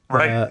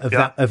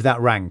 Of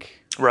that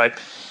rank. Right.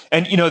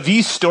 And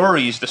the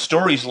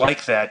stories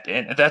like that,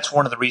 and that's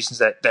one of the reasons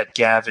that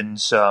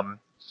Gavin's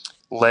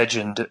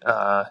legend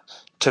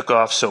took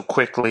off so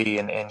quickly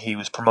and he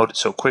was promoted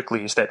so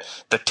quickly, is that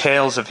the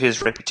tales of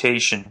his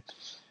reputation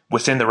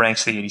within the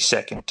ranks of the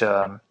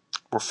 82nd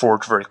were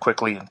forged very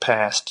quickly and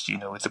passed,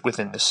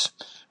 within this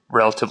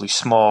relatively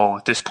small,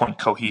 at this point,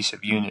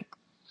 cohesive unit.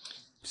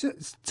 So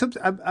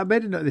I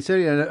made a note of this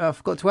earlier, and I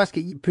forgot to ask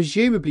you.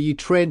 Presumably, you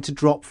trained to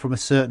drop from a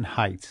certain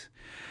height,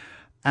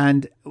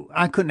 and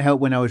I couldn't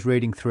help when I was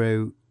reading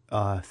through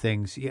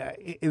things. Yeah,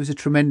 it was a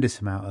tremendous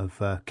amount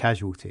of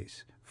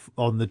casualties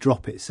on the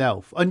drop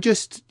itself, and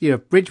just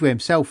Ridgway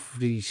himself,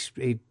 he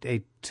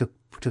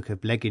took a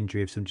leg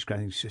injury of some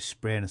description, just a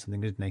sprain or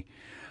something, didn't he?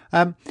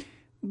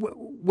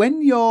 When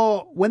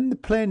the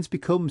planes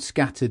become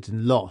scattered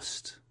and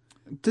lost,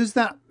 does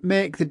that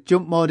make the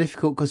jump more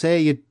difficult? Because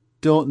you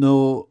don't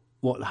know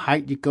what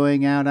height you're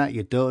going out at,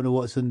 you don't know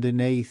what's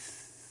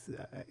underneath.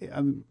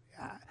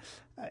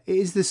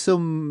 Is there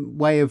some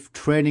way of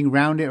training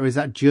around it, or is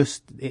that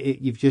just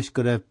you've just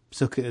got to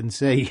suck it and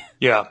see?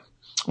 Yeah.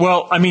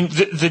 Well, I mean,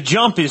 the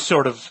jump is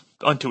sort of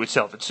unto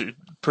itself. It's a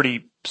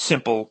pretty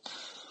simple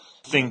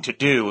thing to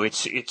do.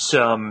 It's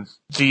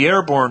the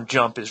airborne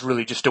jump is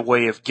really just a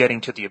way of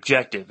getting to the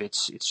objective.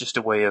 It's just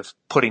a way of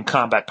putting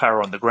combat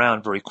power on the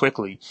ground very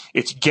quickly.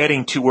 It's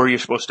getting to where you're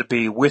supposed to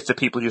be with the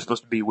people you're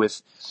supposed to be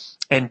with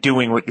and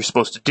doing what you're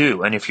supposed to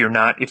do. And if you're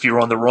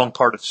on the wrong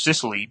part of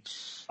Sicily,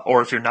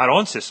 or if you're not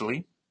on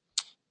Sicily,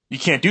 you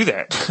can't do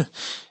that.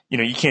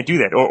 You can't do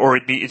that,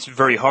 or it's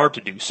very hard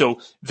to do. So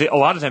a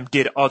lot of them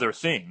did other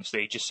things.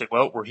 They just said,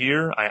 well, we're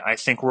here. I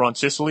think we're on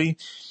Sicily.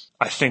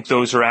 I think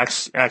those are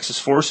Axis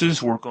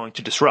forces. We're going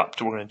to disrupt.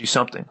 We're going to do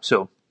something.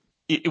 So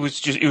it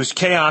was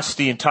chaos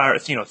the entire,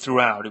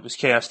 throughout. It was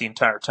chaos the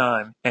entire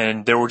time.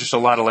 And there were just a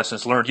lot of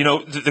lessons learned.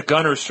 The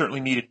gunners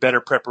certainly needed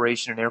better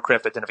preparation and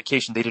aircraft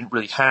identification. They didn't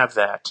really have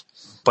that,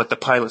 but the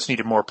pilots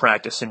needed more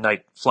practice in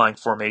night flying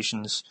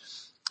formations.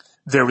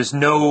 There was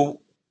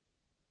no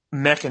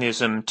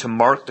mechanism to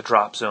mark the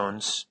drop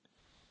zones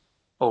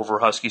over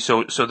Husky.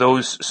 So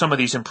some of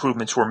these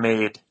improvements were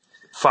made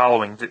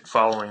following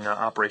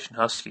Operation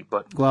Husky.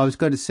 But well, I was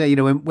going to say,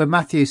 when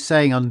Matthew's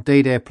saying on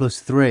D-Day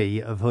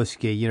 +3 of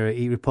Husky,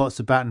 he reports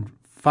about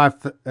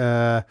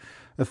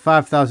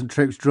 5,000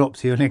 troops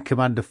dropped. He only in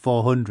command of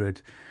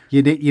 400.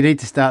 You need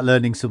to start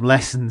learning some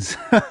lessons.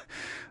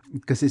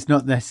 Because it's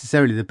not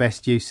necessarily the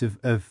best use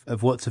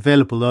of what's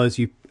available, though, as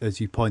you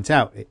point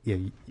out,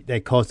 they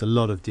caused a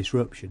lot of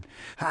disruption.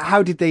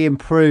 How did they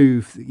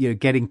improve,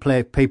 getting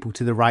people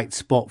to the right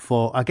spot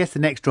for? I guess the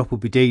next drop will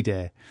be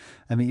D-Day.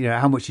 I mean,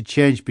 how much had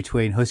changed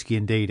between Husky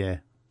and D-Day?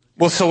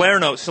 Well,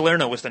 Salerno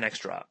was the next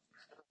drop.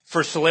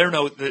 For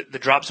Salerno, the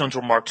drop zones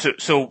were marked.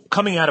 So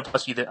coming out of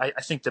Husky, I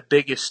think the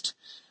biggest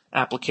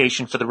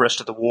application for the rest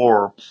of the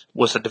war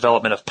was the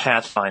development of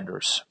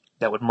pathfinders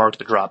that would mark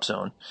the drop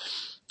zone.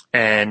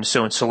 And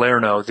so in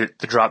Salerno, the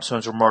drop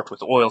zones were marked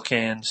with oil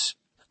cans.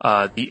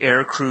 The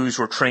air crews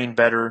were trained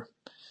better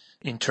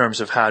in terms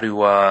of how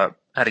to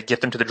get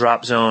them to the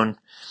drop zone.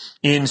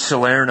 In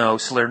Salerno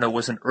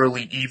was an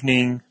early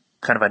evening,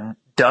 kind of a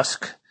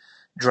dusk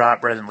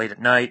drop rather than late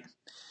at night.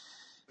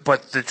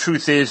 But the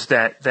truth is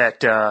that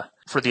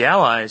for the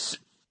Allies,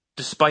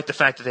 despite the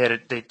fact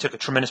that they took a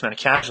tremendous amount of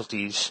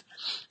casualties,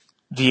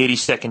 the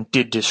 82nd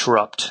did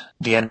disrupt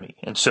the enemy.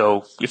 And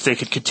so if they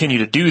could continue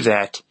to do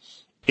that,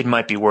 it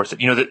might be worth it.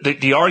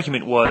 The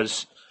argument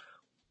was,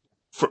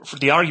 for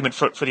the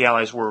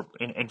Allies were,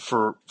 and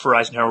for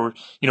Eisenhower,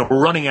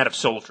 we're running out of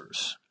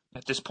soldiers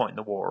at this point in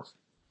the war.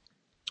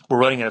 We're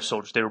running out of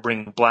soldiers. They were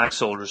bringing black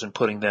soldiers and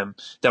putting them,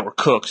 that were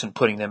cooks, and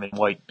putting them in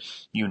white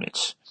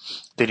units.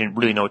 They didn't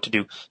really know what to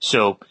do.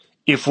 So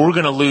if we're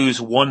going to lose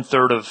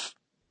 1/3 of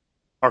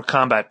our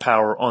combat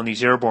power on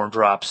these airborne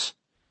drops,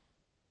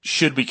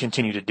 should we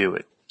continue to do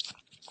it?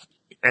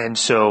 And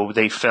so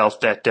they felt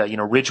that,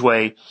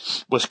 Ridgway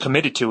was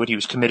committed to it. He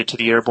was committed to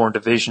the airborne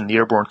division, the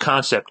airborne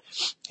concept.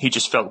 He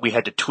just felt we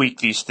had to tweak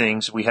these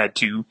things. We had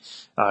to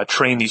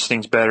train these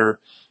things better,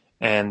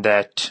 and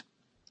that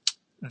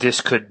this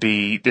could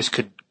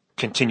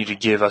continue to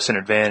give us an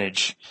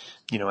advantage,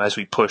 as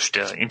we pushed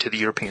into the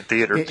European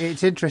theater.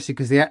 It's interesting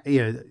because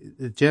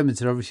the Germans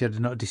had obviously had a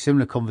not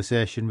dissimilar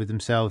conversation with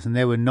themselves, and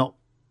they were not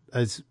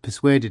as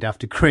persuaded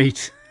after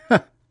Crete.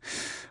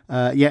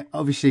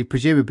 Obviously,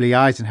 presumably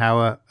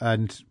Eisenhower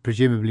and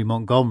presumably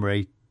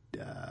Montgomery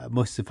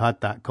must have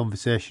had that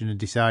conversation and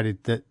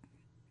decided that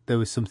there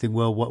was something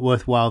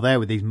worthwhile there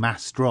with these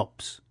mass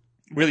drops.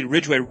 Really,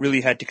 Ridgway really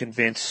had to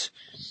convince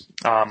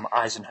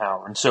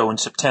Eisenhower. And so in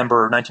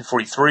September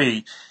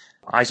 1943,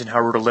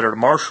 Eisenhower wrote a letter to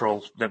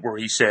Marshall where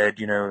he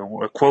said,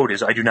 a quote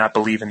is, "I do not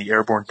believe in the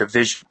airborne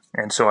division."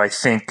 And so I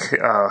think,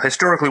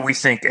 historically, we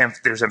think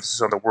there's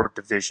emphasis on the word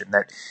division,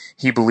 that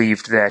he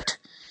believed that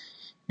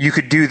you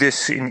could do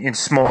this in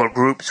smaller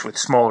groups with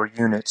smaller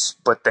units,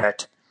 but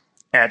that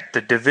at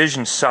the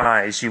division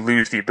size, you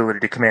lose the ability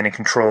to command and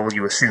control.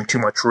 You assume too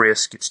much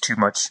risk. It's too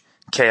much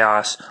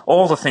chaos.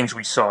 All the things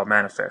we saw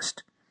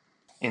manifest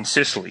in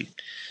Sicily.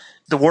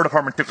 The War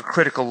Department took a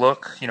critical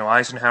look.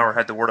 Eisenhower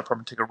had the War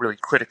Department take a really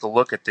critical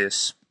look at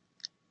this.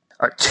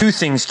 Two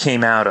things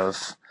came out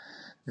of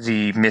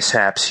the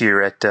mishaps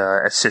here at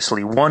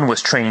Sicily. One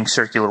was Training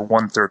Circular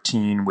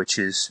 113, which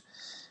is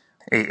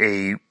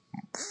a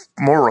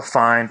more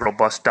refined,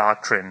 robust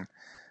doctrine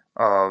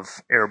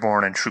of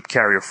airborne and troop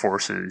carrier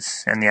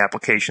forces and the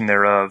application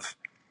thereof.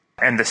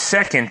 And the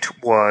second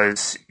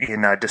was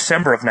in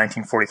December of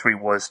 1943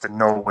 was the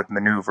Knollwood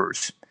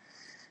maneuvers.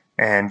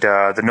 And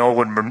the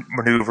Knollwood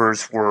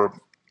maneuvers were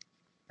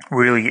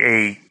really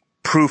a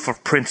proof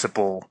of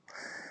principle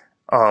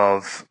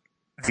of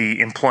the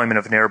employment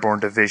of an airborne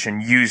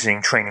division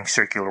using Training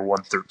Circular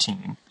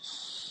 113.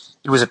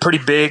 It was a pretty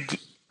big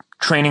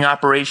training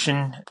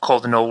operation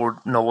called the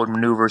Knollwood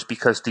maneuvers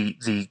because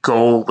the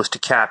goal was to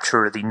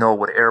capture the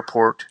Knollwood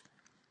Airport,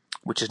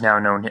 which is now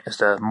known as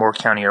the Moore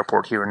County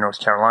Airport here in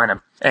North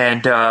Carolina.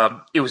 And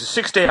it was a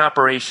 6-day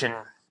operation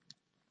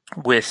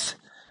with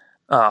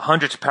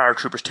hundreds of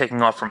paratroopers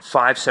taking off from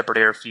 5 separate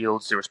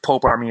airfields. There was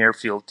Pope Army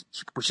Airfield,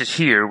 which is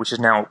here, which is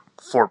now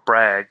Fort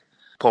Bragg,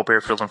 Pope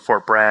Airfield and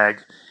Fort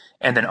Bragg.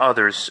 and then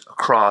others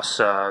across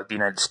the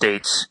United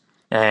States.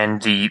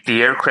 And the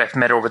aircraft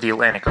met over the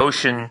Atlantic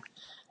Ocean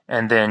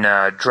and then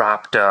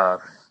dropped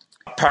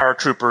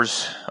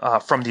paratroopers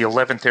from the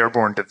 11th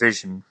Airborne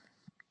Division.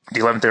 The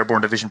 11th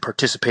Airborne Division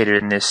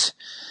participated in this.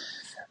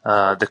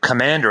 The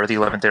commander of the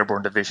 11th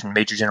Airborne Division,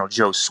 Major General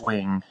Joe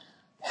Swing,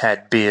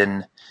 had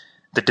been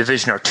the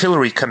division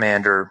artillery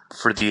commander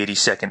for the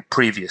 82nd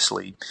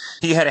previously.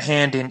 He had a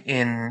hand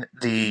in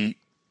the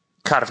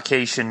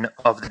codification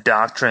of the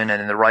doctrine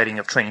and in the writing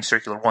of Training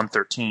Circular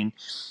 113.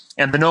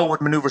 And the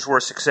Norwood maneuvers were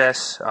a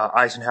success.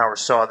 Eisenhower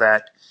saw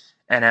that,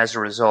 and as a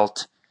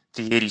result,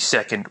 the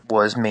 82nd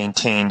was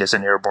maintained as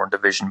an airborne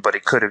division, but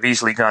it could have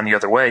easily gone the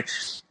other way.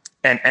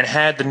 And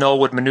had the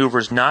Norwood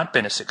maneuvers not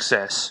been a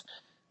success,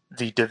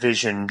 the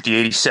division,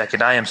 the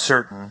 82nd, I am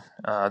certain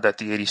that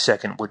the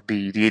 82nd would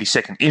be the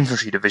 82nd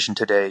Infantry Division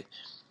today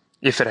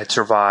if it had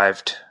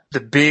survived. The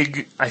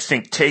big, I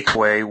think,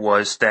 takeaway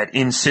was that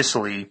in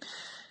Sicily,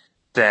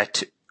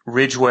 that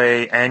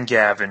Ridgway and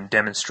Gavin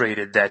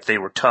demonstrated that they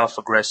were tough,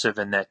 aggressive,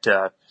 and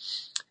that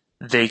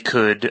they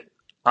could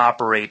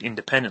operate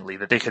independently,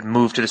 that they could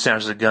move to the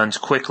centers of the guns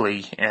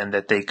quickly, and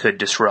that they could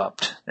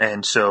disrupt.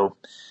 And so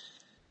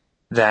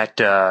that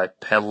had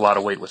a lot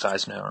of weight with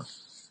Eisenhower.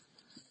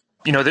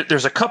 You know,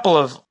 there's a couple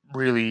of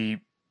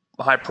really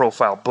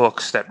high-profile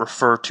books that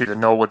refer to the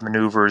Norwood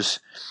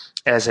maneuvers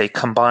as a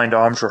combined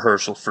arms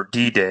rehearsal for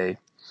D-Day,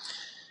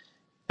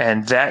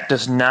 and that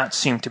does not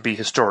seem to be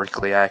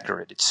historically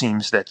accurate. It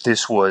seems that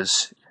it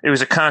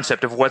was a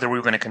concept of whether we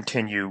were going to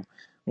continue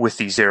with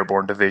these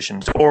airborne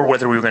divisions or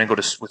whether we were going to go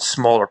with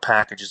smaller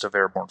packages of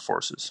airborne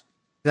forces.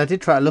 I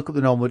did try to look up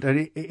the Norwood,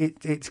 and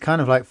it's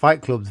kind of like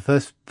Fight Club.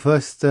 The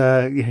first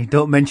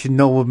don't mention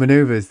Norwood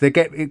maneuvers.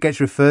 It gets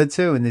referred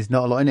to, and there's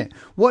not a lot in it.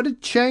 What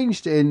had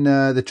changed in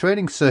the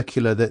training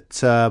circular? That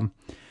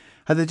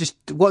have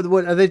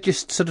they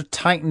just sort of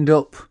tightened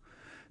up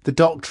the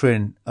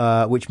doctrine,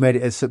 which made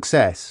it a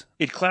success?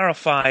 It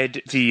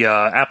clarified the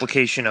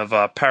application of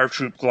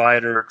paratroop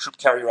glider, troop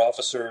carrier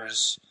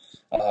officers,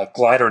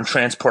 glider and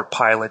transport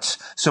pilots,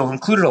 so it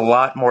included a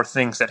lot more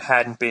things that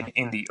hadn't been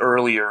in the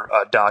earlier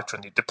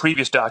doctrine. The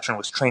previous doctrine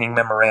was Training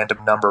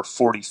Memorandum number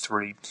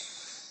 43.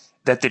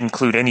 That didn't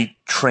include any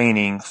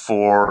training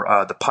for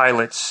the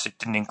pilots. It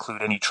didn't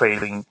include any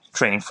training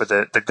for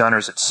the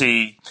gunners at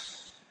sea.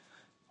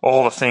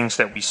 All the things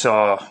that we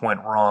saw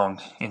went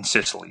wrong in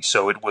Sicily.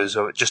 So it was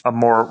just a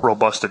more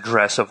robust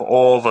address of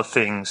all the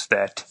things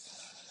that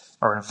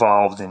are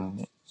involved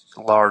in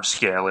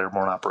large-scale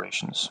airborne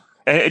operations.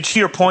 And to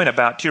your point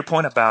about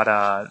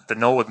the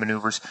Norwood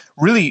maneuvers,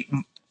 really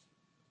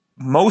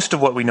most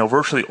of what we know,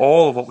 virtually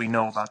all of what we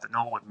know about the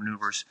Norwood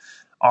maneuvers,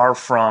 are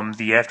from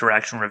the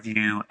after-action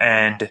review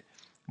and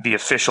the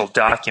official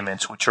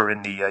documents, which are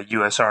in the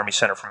U.S. Army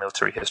Center for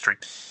Military History.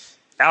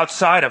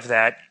 Outside of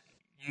that,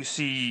 you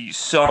see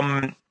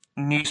some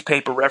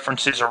newspaper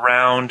references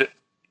around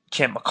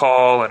Camp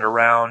McCall and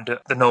around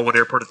the Norwood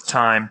Airport at the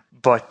time,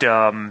 but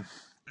the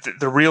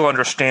real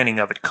understanding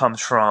of it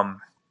comes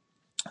from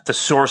the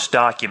source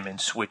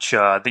documents, which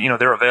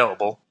they're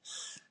available.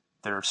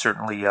 They're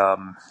certainly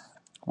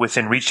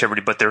within reach to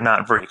everybody, but they're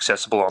not very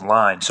accessible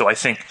online. So I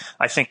think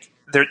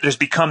there's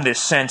become this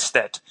sense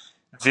that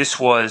this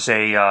was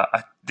a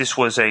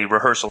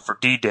rehearsal for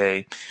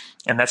D-Day,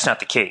 and that's not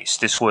the case.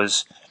 This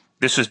was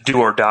do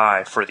or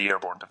die for the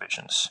airborne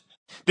divisions.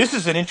 This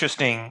is an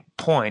interesting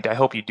point. I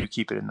hope you do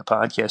keep it in the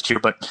podcast here,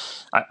 but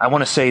I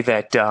want to say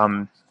that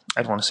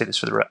I do want to say this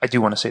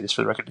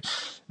for the record.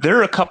 There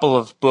are a couple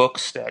of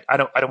books that I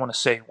don't want to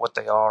say what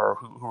they are or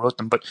who wrote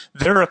them, but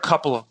there are a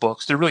couple of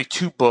books. There are really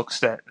two books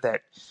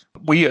that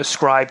we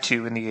ascribe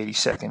to in the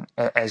 82nd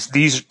as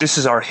this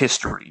is our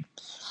history.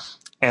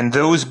 And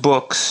those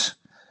books,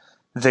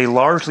 they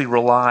largely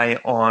rely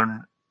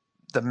on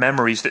the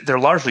memories. They're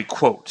largely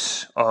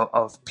quotes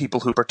of people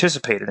who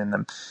participated in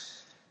them.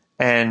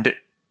 And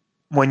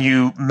when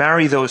you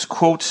marry those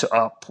quotes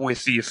up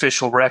with the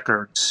official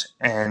records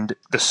and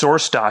the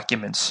source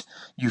documents,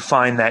 you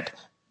find that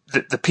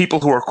the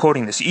people who are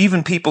quoting this,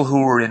 even people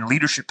who were in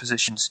leadership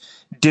positions,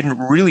 didn't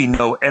really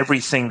know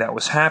everything that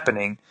was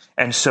happening,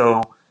 and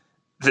so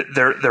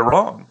they're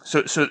wrong.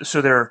 So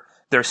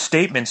their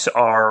statements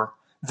are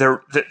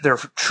they're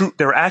true,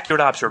 they're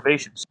accurate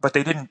observations, but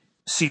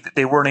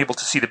they weren't able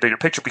to see the bigger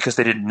picture because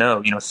they didn't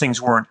know. Things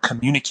weren't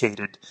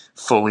communicated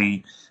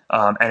fully.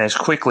 And as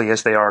quickly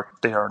as they are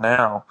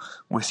now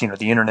with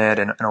the internet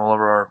and all of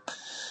our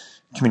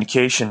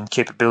communication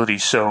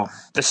capabilities. So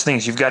this thing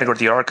is, you've got to go to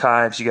the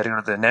archives, you got to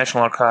go to the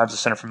National Archives, the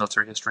Center for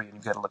Military History, and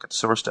you've got to look at the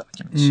source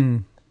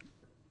documents.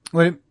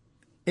 Well,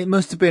 it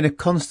must have been a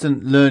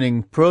constant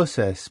learning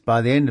process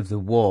by the end of the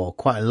war.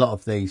 Quite a lot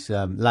of these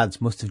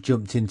lads must have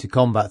jumped into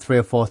combat 3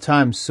 or 4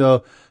 times,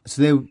 so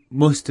they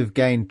must have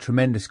gained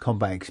tremendous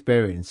combat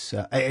experience,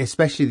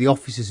 especially the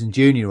officers and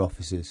junior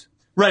officers.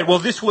 Right. Well,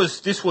 this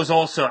was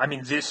also,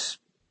 this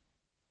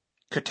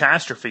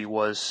catastrophe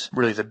was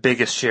really the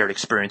biggest shared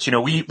experience.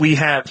 We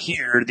have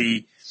here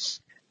the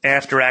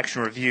after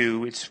action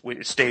review. It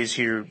stays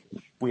here.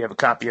 We have a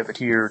copy of it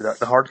here,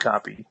 the hard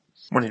copy.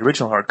 one of the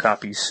original hard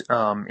copies,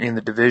 in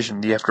the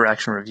division, the after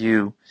action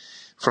review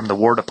from the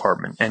War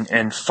Department,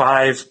 and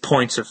 5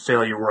 points of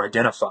failure were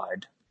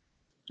identified.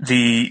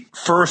 The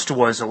first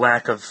was a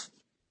lack of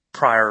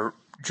prior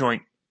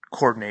joint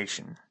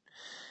coordination.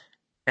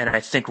 And I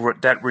think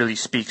what that really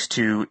speaks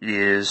to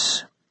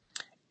is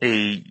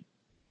a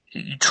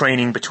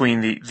training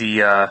between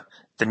the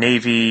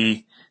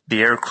Navy,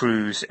 the Air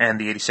Crews, and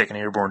the 82nd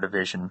Airborne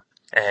Division.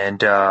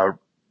 And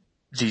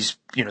these,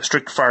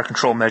 strict fire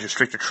control measures,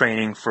 stricter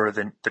training for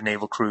the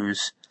naval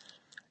crews,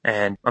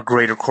 and a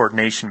greater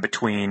coordination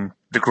between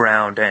the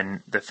ground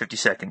and the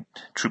 52nd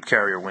Troop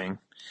Carrier Wing.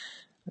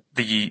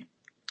 The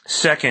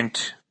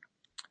second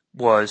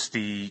was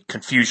the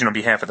confusion on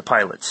behalf of the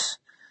pilots.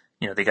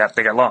 They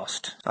got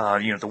lost.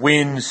 The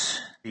winds,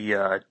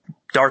 the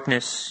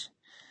darkness,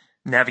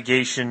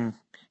 navigation,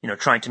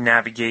 trying to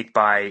navigate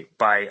by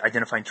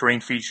identifying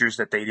terrain features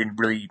that they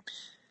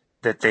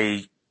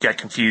got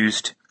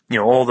confused.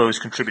 All those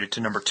contributed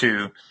to number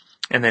 2.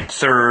 And then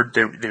third,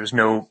 there was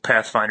no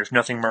pathfinders,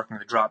 nothing marking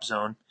the drop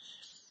zone.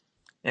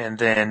 And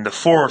then the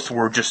fourth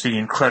were just the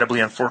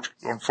incredibly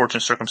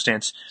unfortunate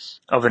circumstance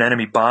of an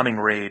enemy bombing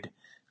raid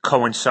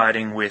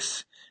coinciding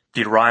with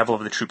the arrival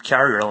of the troop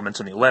carrier elements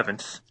on the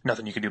 11th.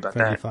 Nothing you can do about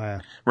Friendly that.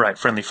 fire. Right,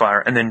 friendly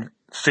fire. And then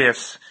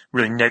fifth,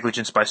 really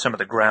negligence by some of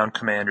the ground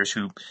commanders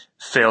who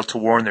failed to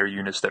warn their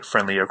units that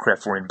friendly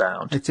aircraft were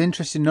inbound. It's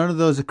interesting. None of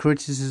those are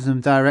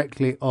criticism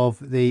directly of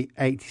the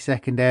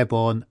 82nd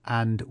Airborne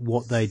and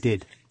what they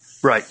did.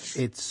 Right.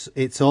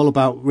 It's all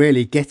about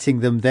really getting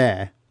them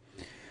there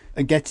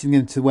and getting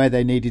them to where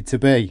they needed to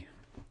be.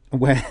 And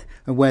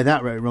where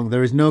that went wrong,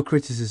 there is no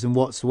criticism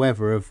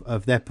whatsoever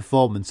of their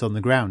performance on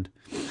the ground.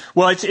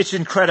 Well, it's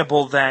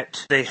incredible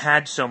that they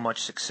had so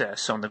much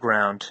success on the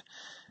ground,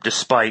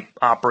 despite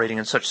operating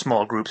in such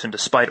small groups and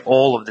despite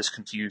all of this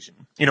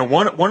confusion.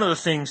 One of the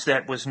things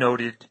that is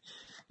noted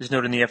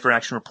in the after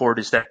action report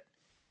is that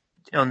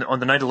on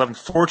the night 11,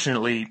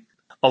 fortunately,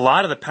 a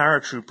lot of the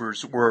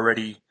paratroopers were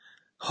already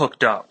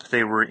hooked up.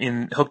 They were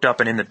hooked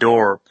up and in the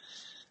door.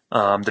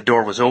 The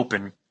door was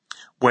open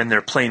when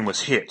their plane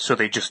was hit, so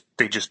they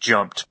just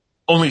jumped.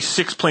 Only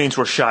 6 planes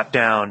were shot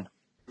down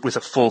with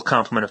a full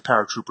complement of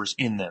paratroopers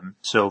in them.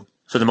 So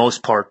for the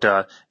most part,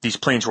 these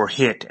planes were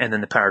hit and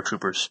then the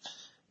paratroopers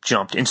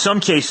jumped. In some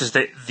cases,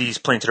 these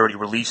planes had already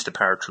released the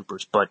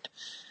paratroopers, but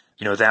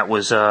that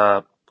was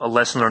a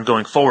lesson learned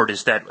going forward,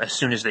 is that as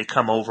soon as they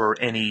come over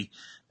any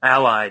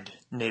Allied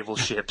naval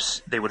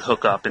ships, they would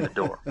hook up in the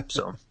door.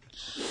 So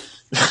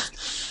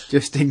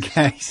just in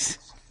case.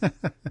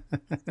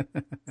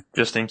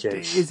 Just in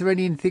case. Is there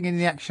anything in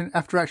the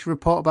after action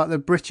report about the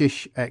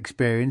British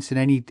experience and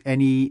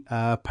any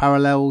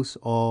parallels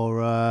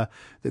or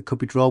that could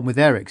be drawn with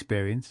their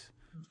experience?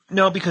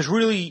 No, because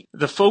really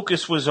the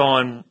focus was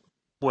on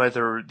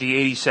whether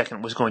the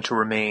 82nd was going to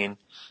remain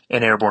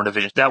an airborne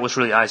division. That was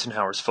really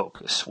Eisenhower's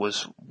focus.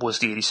 Was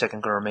the 82nd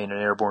going to remain an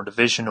airborne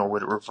division, or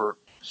would it revert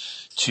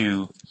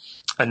to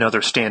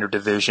another standard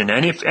division?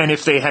 And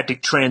if they had to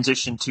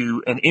transition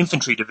to an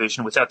infantry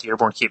division without the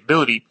airborne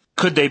capability,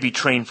 could they be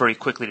trained very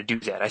quickly to do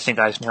that? I think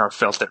Eisenhower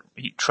felt that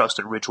he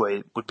trusted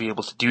Ridgway would be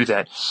able to do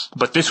that.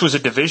 But this was a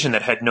division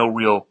that had no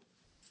real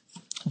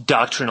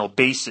doctrinal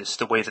basis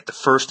the way that the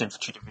 1st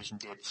Infantry Division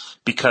did,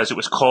 because it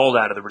was called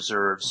out of the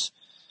reserves.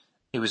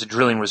 It was a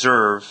drilling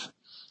reserve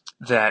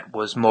that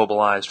was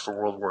mobilized for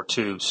World War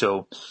II.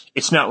 So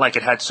it's not like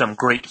it had some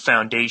great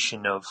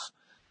foundation of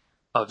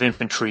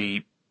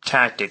infantry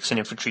tactics and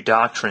infantry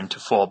doctrine to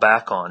fall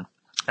back on.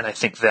 And I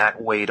think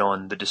that weighed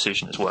on the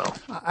decision as well.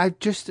 I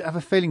just have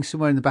a feeling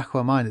somewhere in the back of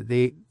my mind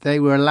that they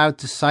were allowed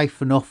to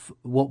siphon off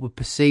what were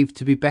perceived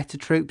to be better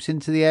troops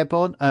into the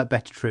airborne,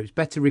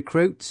 better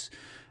recruits,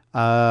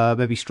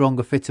 maybe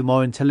stronger, fitter,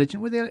 more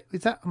intelligent.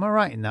 Am I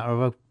right in that,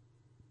 or have I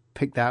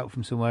picked that out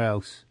from somewhere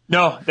else?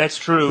 No, that's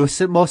true. It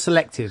was more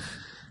selective.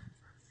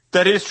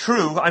 That is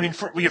true. I mean,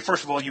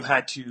 first of all, you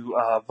had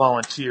to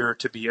volunteer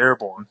to be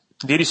airborne.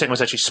 The 82nd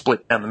was actually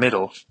split down the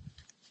middle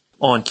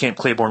on Camp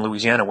Claiborne,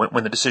 Louisiana,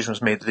 when the decision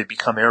was made that they'd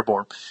become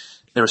airborne.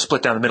 They were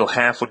split down the middle.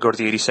 Half would go to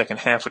the 82nd,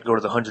 half would go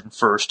to the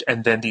 101st,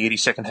 and then the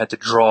 82nd had to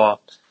draw,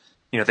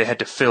 they had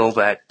to fill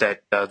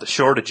the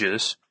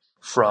shortages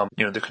from,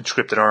 the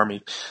conscripted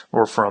army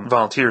or from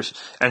volunteers.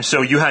 And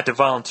so you had to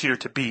volunteer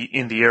to be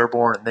in the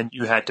airborne, and then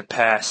you had to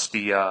pass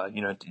the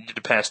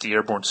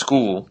airborne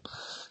school.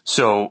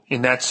 So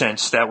in that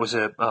sense, that was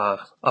a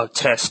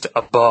test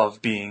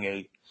above being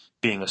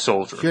a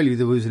soldier. Surely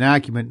there was an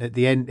argument at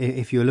the end,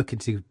 if you were looking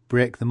to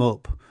break them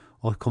up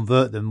or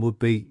convert them, would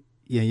be,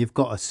 you've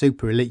got a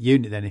super elite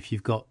unit then if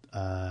you've got,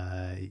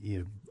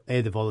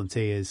 the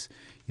volunteers,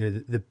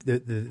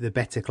 the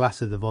better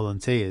class of the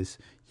volunteers.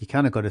 You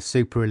kind of got a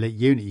super elite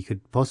unit. You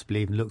could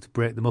possibly even look to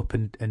break them up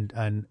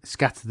and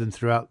scatter them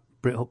throughout,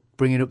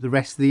 bringing up the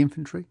rest of the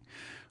infantry.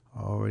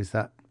 Or is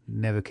that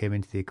never came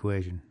into the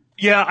equation?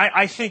 Yeah,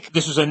 I think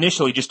this was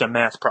initially just a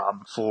math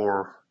problem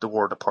for the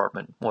War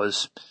Department,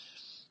 was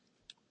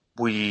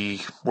we're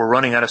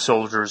running out of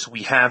soldiers.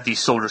 We have these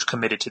soldiers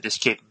committed to this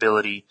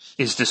capability.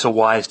 Is this a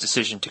wise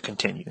decision to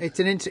continue? It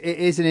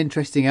is an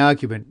interesting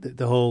argument,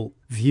 the whole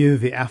view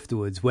of it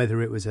afterwards,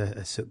 whether it was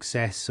a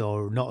success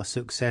or not a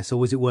success, or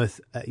was it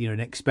worth an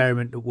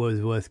experiment that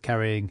was worth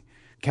carrying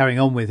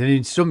on with. And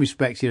in some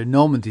respects,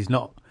 Normandy's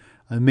not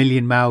a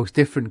million miles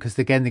different, because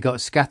again they got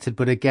scattered,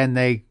 but again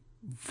they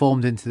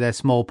formed into their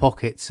small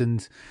pockets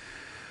and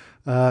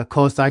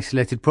caused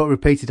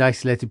repeated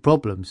isolated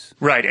problems.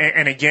 Right,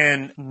 and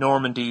again,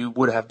 Normandy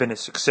would have been a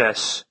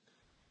success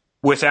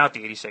without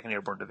the 82nd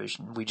Airborne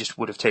Division. We just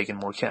would have taken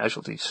more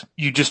casualties.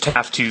 You just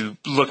have to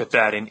look at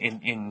that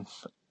in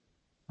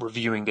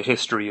reviewing the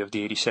history of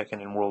the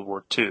 82nd in World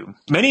War II.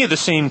 Many of the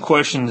same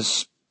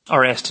questions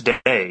are asked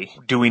today.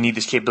 Do we need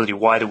this capability?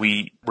 Why do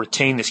we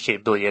retain this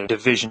capability at a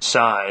division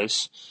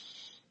size?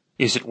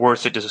 Is it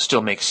worth it? Does it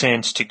still make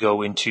sense to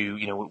go into,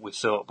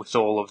 with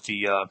all of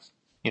the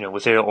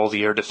with all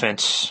the air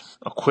defense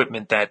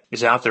equipment that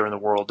is out there in the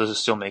world, does it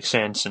still make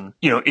sense? And,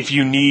 if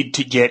you need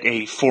to get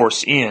a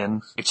force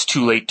in, it's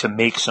too late to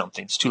make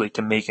something. It's too late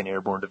to make an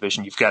airborne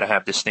division. You've got to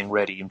have this thing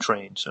ready and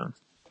trained. So,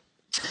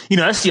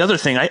 that's the other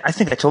thing. I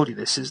think I told you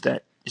this is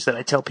that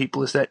I tell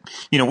people is that,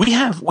 we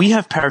have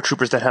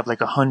paratroopers that have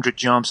like 100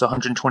 jumps,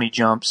 120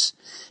 jumps,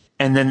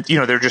 and then,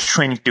 they're just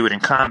training to do it in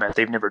combat.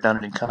 They've never done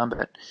it in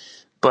combat.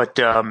 But,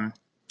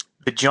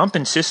 the jump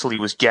in Sicily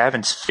was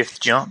Gavin's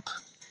 5th jump.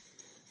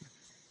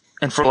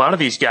 And for a lot of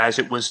these guys,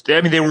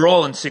 they were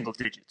all in single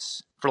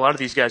digits. For a lot of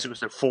these guys, it was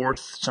their 4th.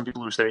 Some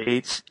people it was their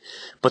 8th.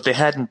 But they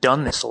hadn't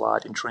done this a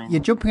lot in training.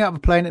 You're jumping out of a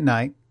plane at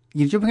night.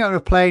 You're jumping out of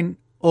a plane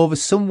over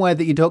somewhere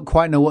that you don't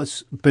quite know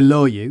what's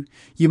below you.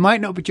 You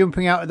might not be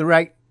jumping out at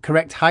the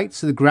correct height,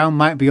 so the ground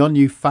might be on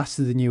you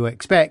faster than you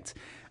expect.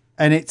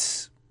 And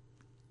it's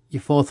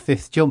your 4th,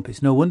 5th jump.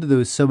 It's no wonder there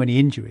was so many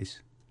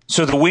injuries.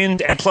 So the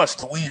wind, and plus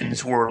the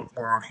winds were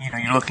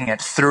you're looking at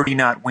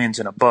 30-knot winds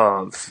and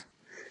above.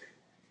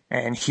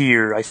 And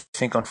here, I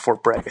think on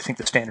Fort Bragg, I think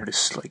the standard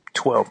is like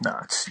 12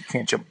 knots. You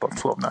can't jump above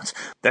 12 knots.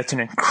 That's an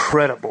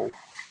incredible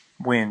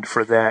wind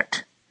for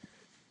that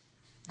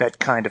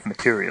kind of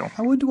material.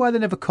 I wonder why they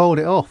never called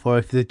it off, or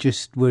if it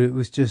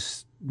was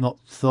just not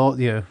thought.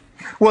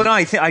 Well, no,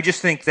 I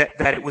just think that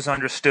it was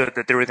understood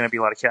that there were going to be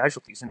a lot of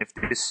casualties, and if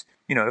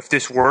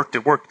this worked,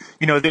 it worked.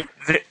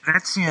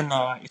 That's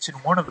it's in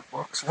one of the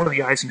books, one of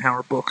the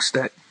Eisenhower books,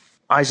 that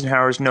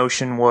Eisenhower's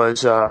notion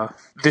was,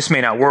 this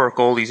may not work,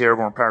 all these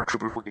airborne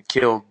paratroopers will get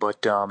killed,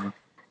 but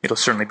it'll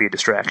certainly be a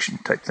distraction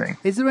type thing.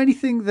 Is there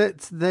anything that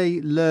they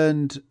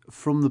learned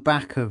from the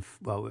back of,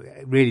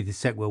 really the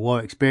Second World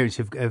War experience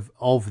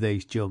of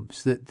these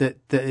jumps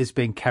that has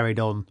been carried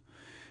on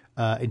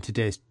into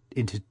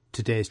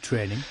today's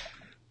training?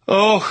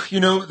 Oh,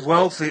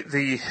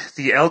 the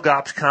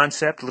LGOPS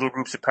concept, little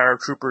groups of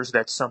paratroopers,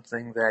 that's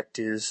something that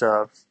is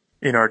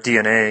in our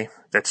DNA.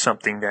 That's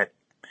something that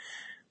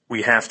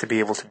we have to be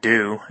able to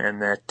do,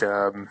 and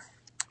that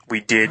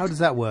we did. How does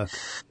that work?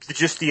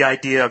 Just the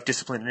idea of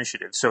disciplined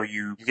initiative. So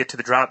you get to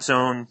the drop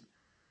zone,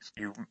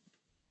 you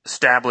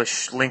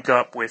link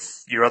up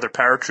with your other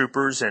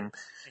paratroopers, and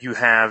you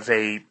have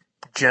a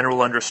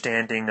general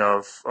understanding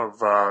of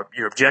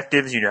your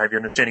objectives. You have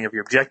your understanding of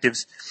your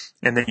objectives,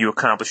 and then you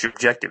accomplish your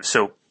objectives.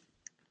 So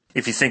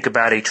if you think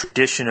about a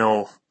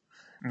traditional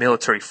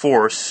military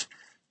force,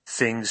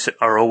 things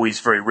are always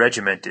very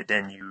regimented,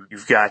 and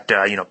you've got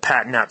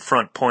Patton out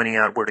front pointing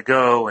out where to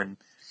go, and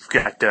you've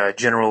got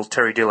General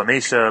Terry de la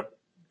Mesa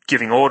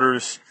giving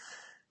orders.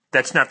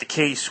 That's not the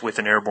case with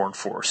an airborne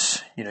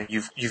force.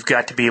 You've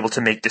got to be able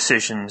to make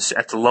decisions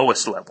at the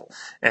lowest level,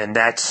 and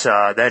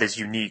that is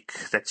unique.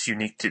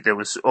 That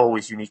was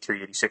always unique to the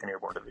 82nd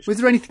Airborne Division. Was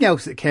there anything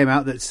else that came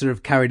out that sort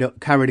of carried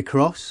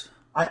across?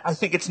 I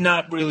think it's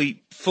not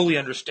really fully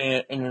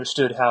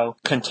understood how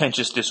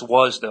contentious this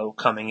was, though,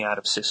 coming out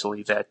of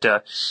Sicily, that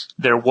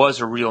there was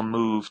a real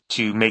move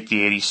to make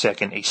the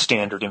 82nd a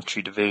standard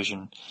infantry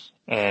division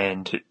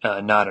and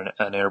not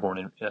an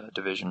airborne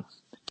division.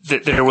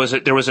 There was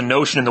a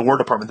notion in the War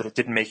Department that it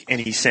didn't make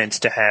any sense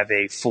to have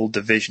a full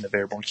division of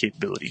airborne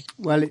capability.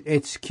 Well,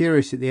 it's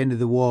curious, at the end of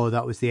the war,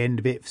 that was the end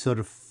of it sort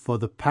of for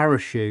the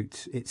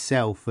parachute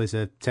itself as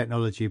a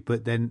technology,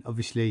 but then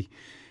obviously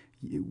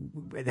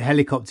the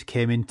helicopter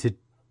came in to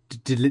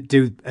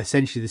do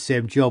essentially the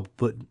same job,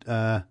 but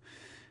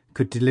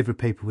could deliver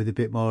people with a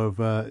bit more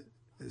of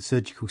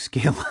surgical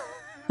skill,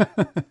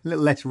 a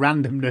little less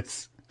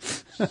randomness.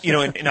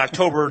 In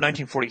October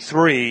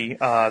 1943,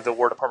 the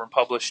War Department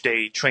published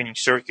a training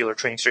circular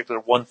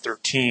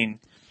 113,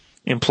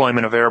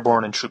 Employment of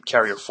Airborne and Troop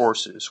Carrier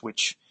Forces,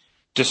 which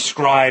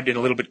described in a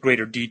little bit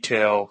greater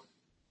detail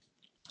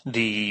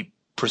the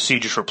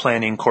procedures for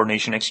planning,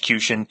 coordination,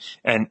 execution,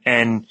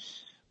 and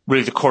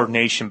really the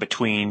coordination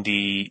between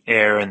the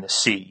air and the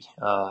sea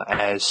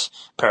as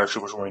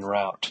paratroopers were en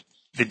route.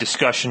 The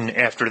discussion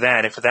after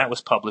that, if that was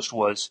published,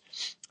 was,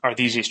 are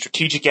these a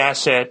strategic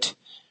asset,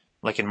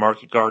 like in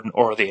Market Garden,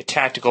 or are they a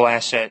tactical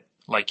asset,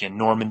 like in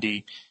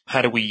Normandy?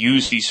 How do we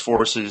use these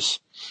forces?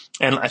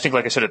 And I think,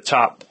 like I said at the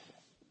top,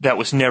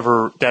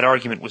 that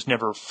argument was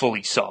never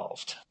fully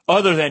solved.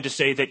 Other than to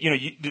say that,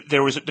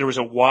 there was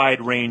a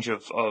wide range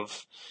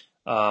of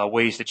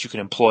ways that you can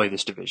employ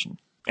this division.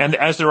 And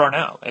as there are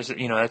now,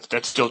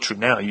 that's still true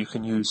now. You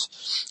can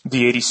use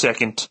the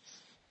 82nd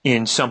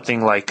in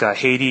something like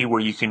Haiti,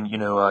 where you can,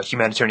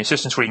 humanitarian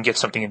assistance, where you can get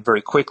something in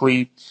very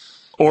quickly.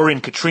 Or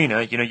in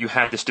Katrina, you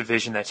had this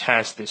division that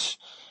has this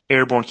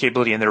airborne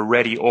capability, and they're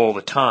ready all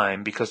the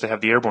time because they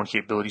have the airborne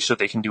capability, so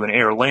they can do an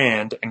air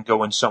land and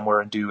go in somewhere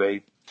and do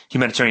a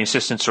humanitarian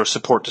assistance or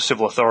support to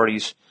civil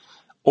authorities,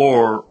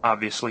 or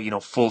obviously,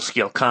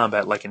 full-scale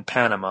combat like in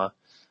Panama,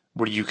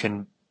 where you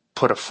can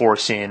put a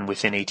force in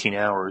within 18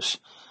 hours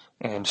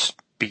and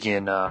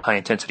begin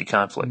high-intensity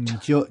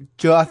conflict. Joe,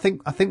 I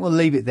think we'll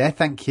leave it there.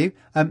 Thank you.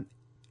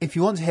 If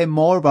you want to hear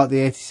more about the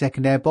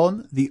 82nd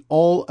Airborne, the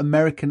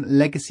All-American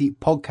Legacy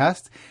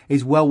podcast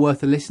is well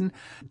worth a listen,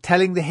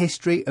 telling the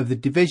history of the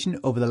division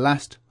over the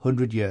last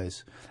 100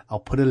 years. I'll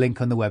put a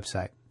link on the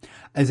website.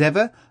 As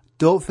ever,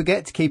 don't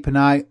forget to keep an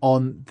eye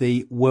on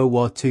the World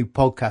War II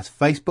podcast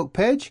Facebook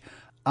page.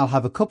 I'll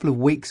have a couple of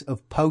weeks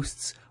of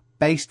posts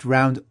based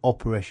around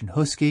Operation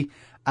Husky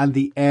and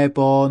the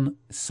airborne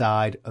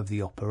side of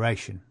the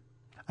operation.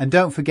 And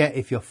don't forget,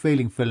 if you're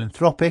feeling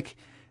philanthropic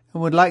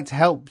and would like to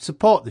help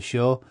support the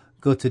show,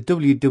 go to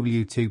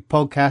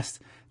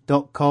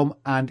ww2podcast.com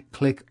and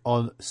click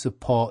on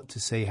support to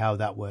see how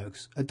that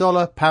works.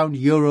 $1, pound,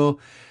 euro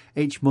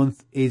each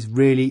month is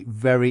really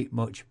very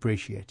much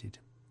appreciated.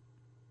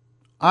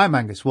 I'm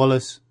Angus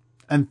Wallace,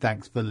 and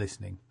thanks for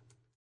listening.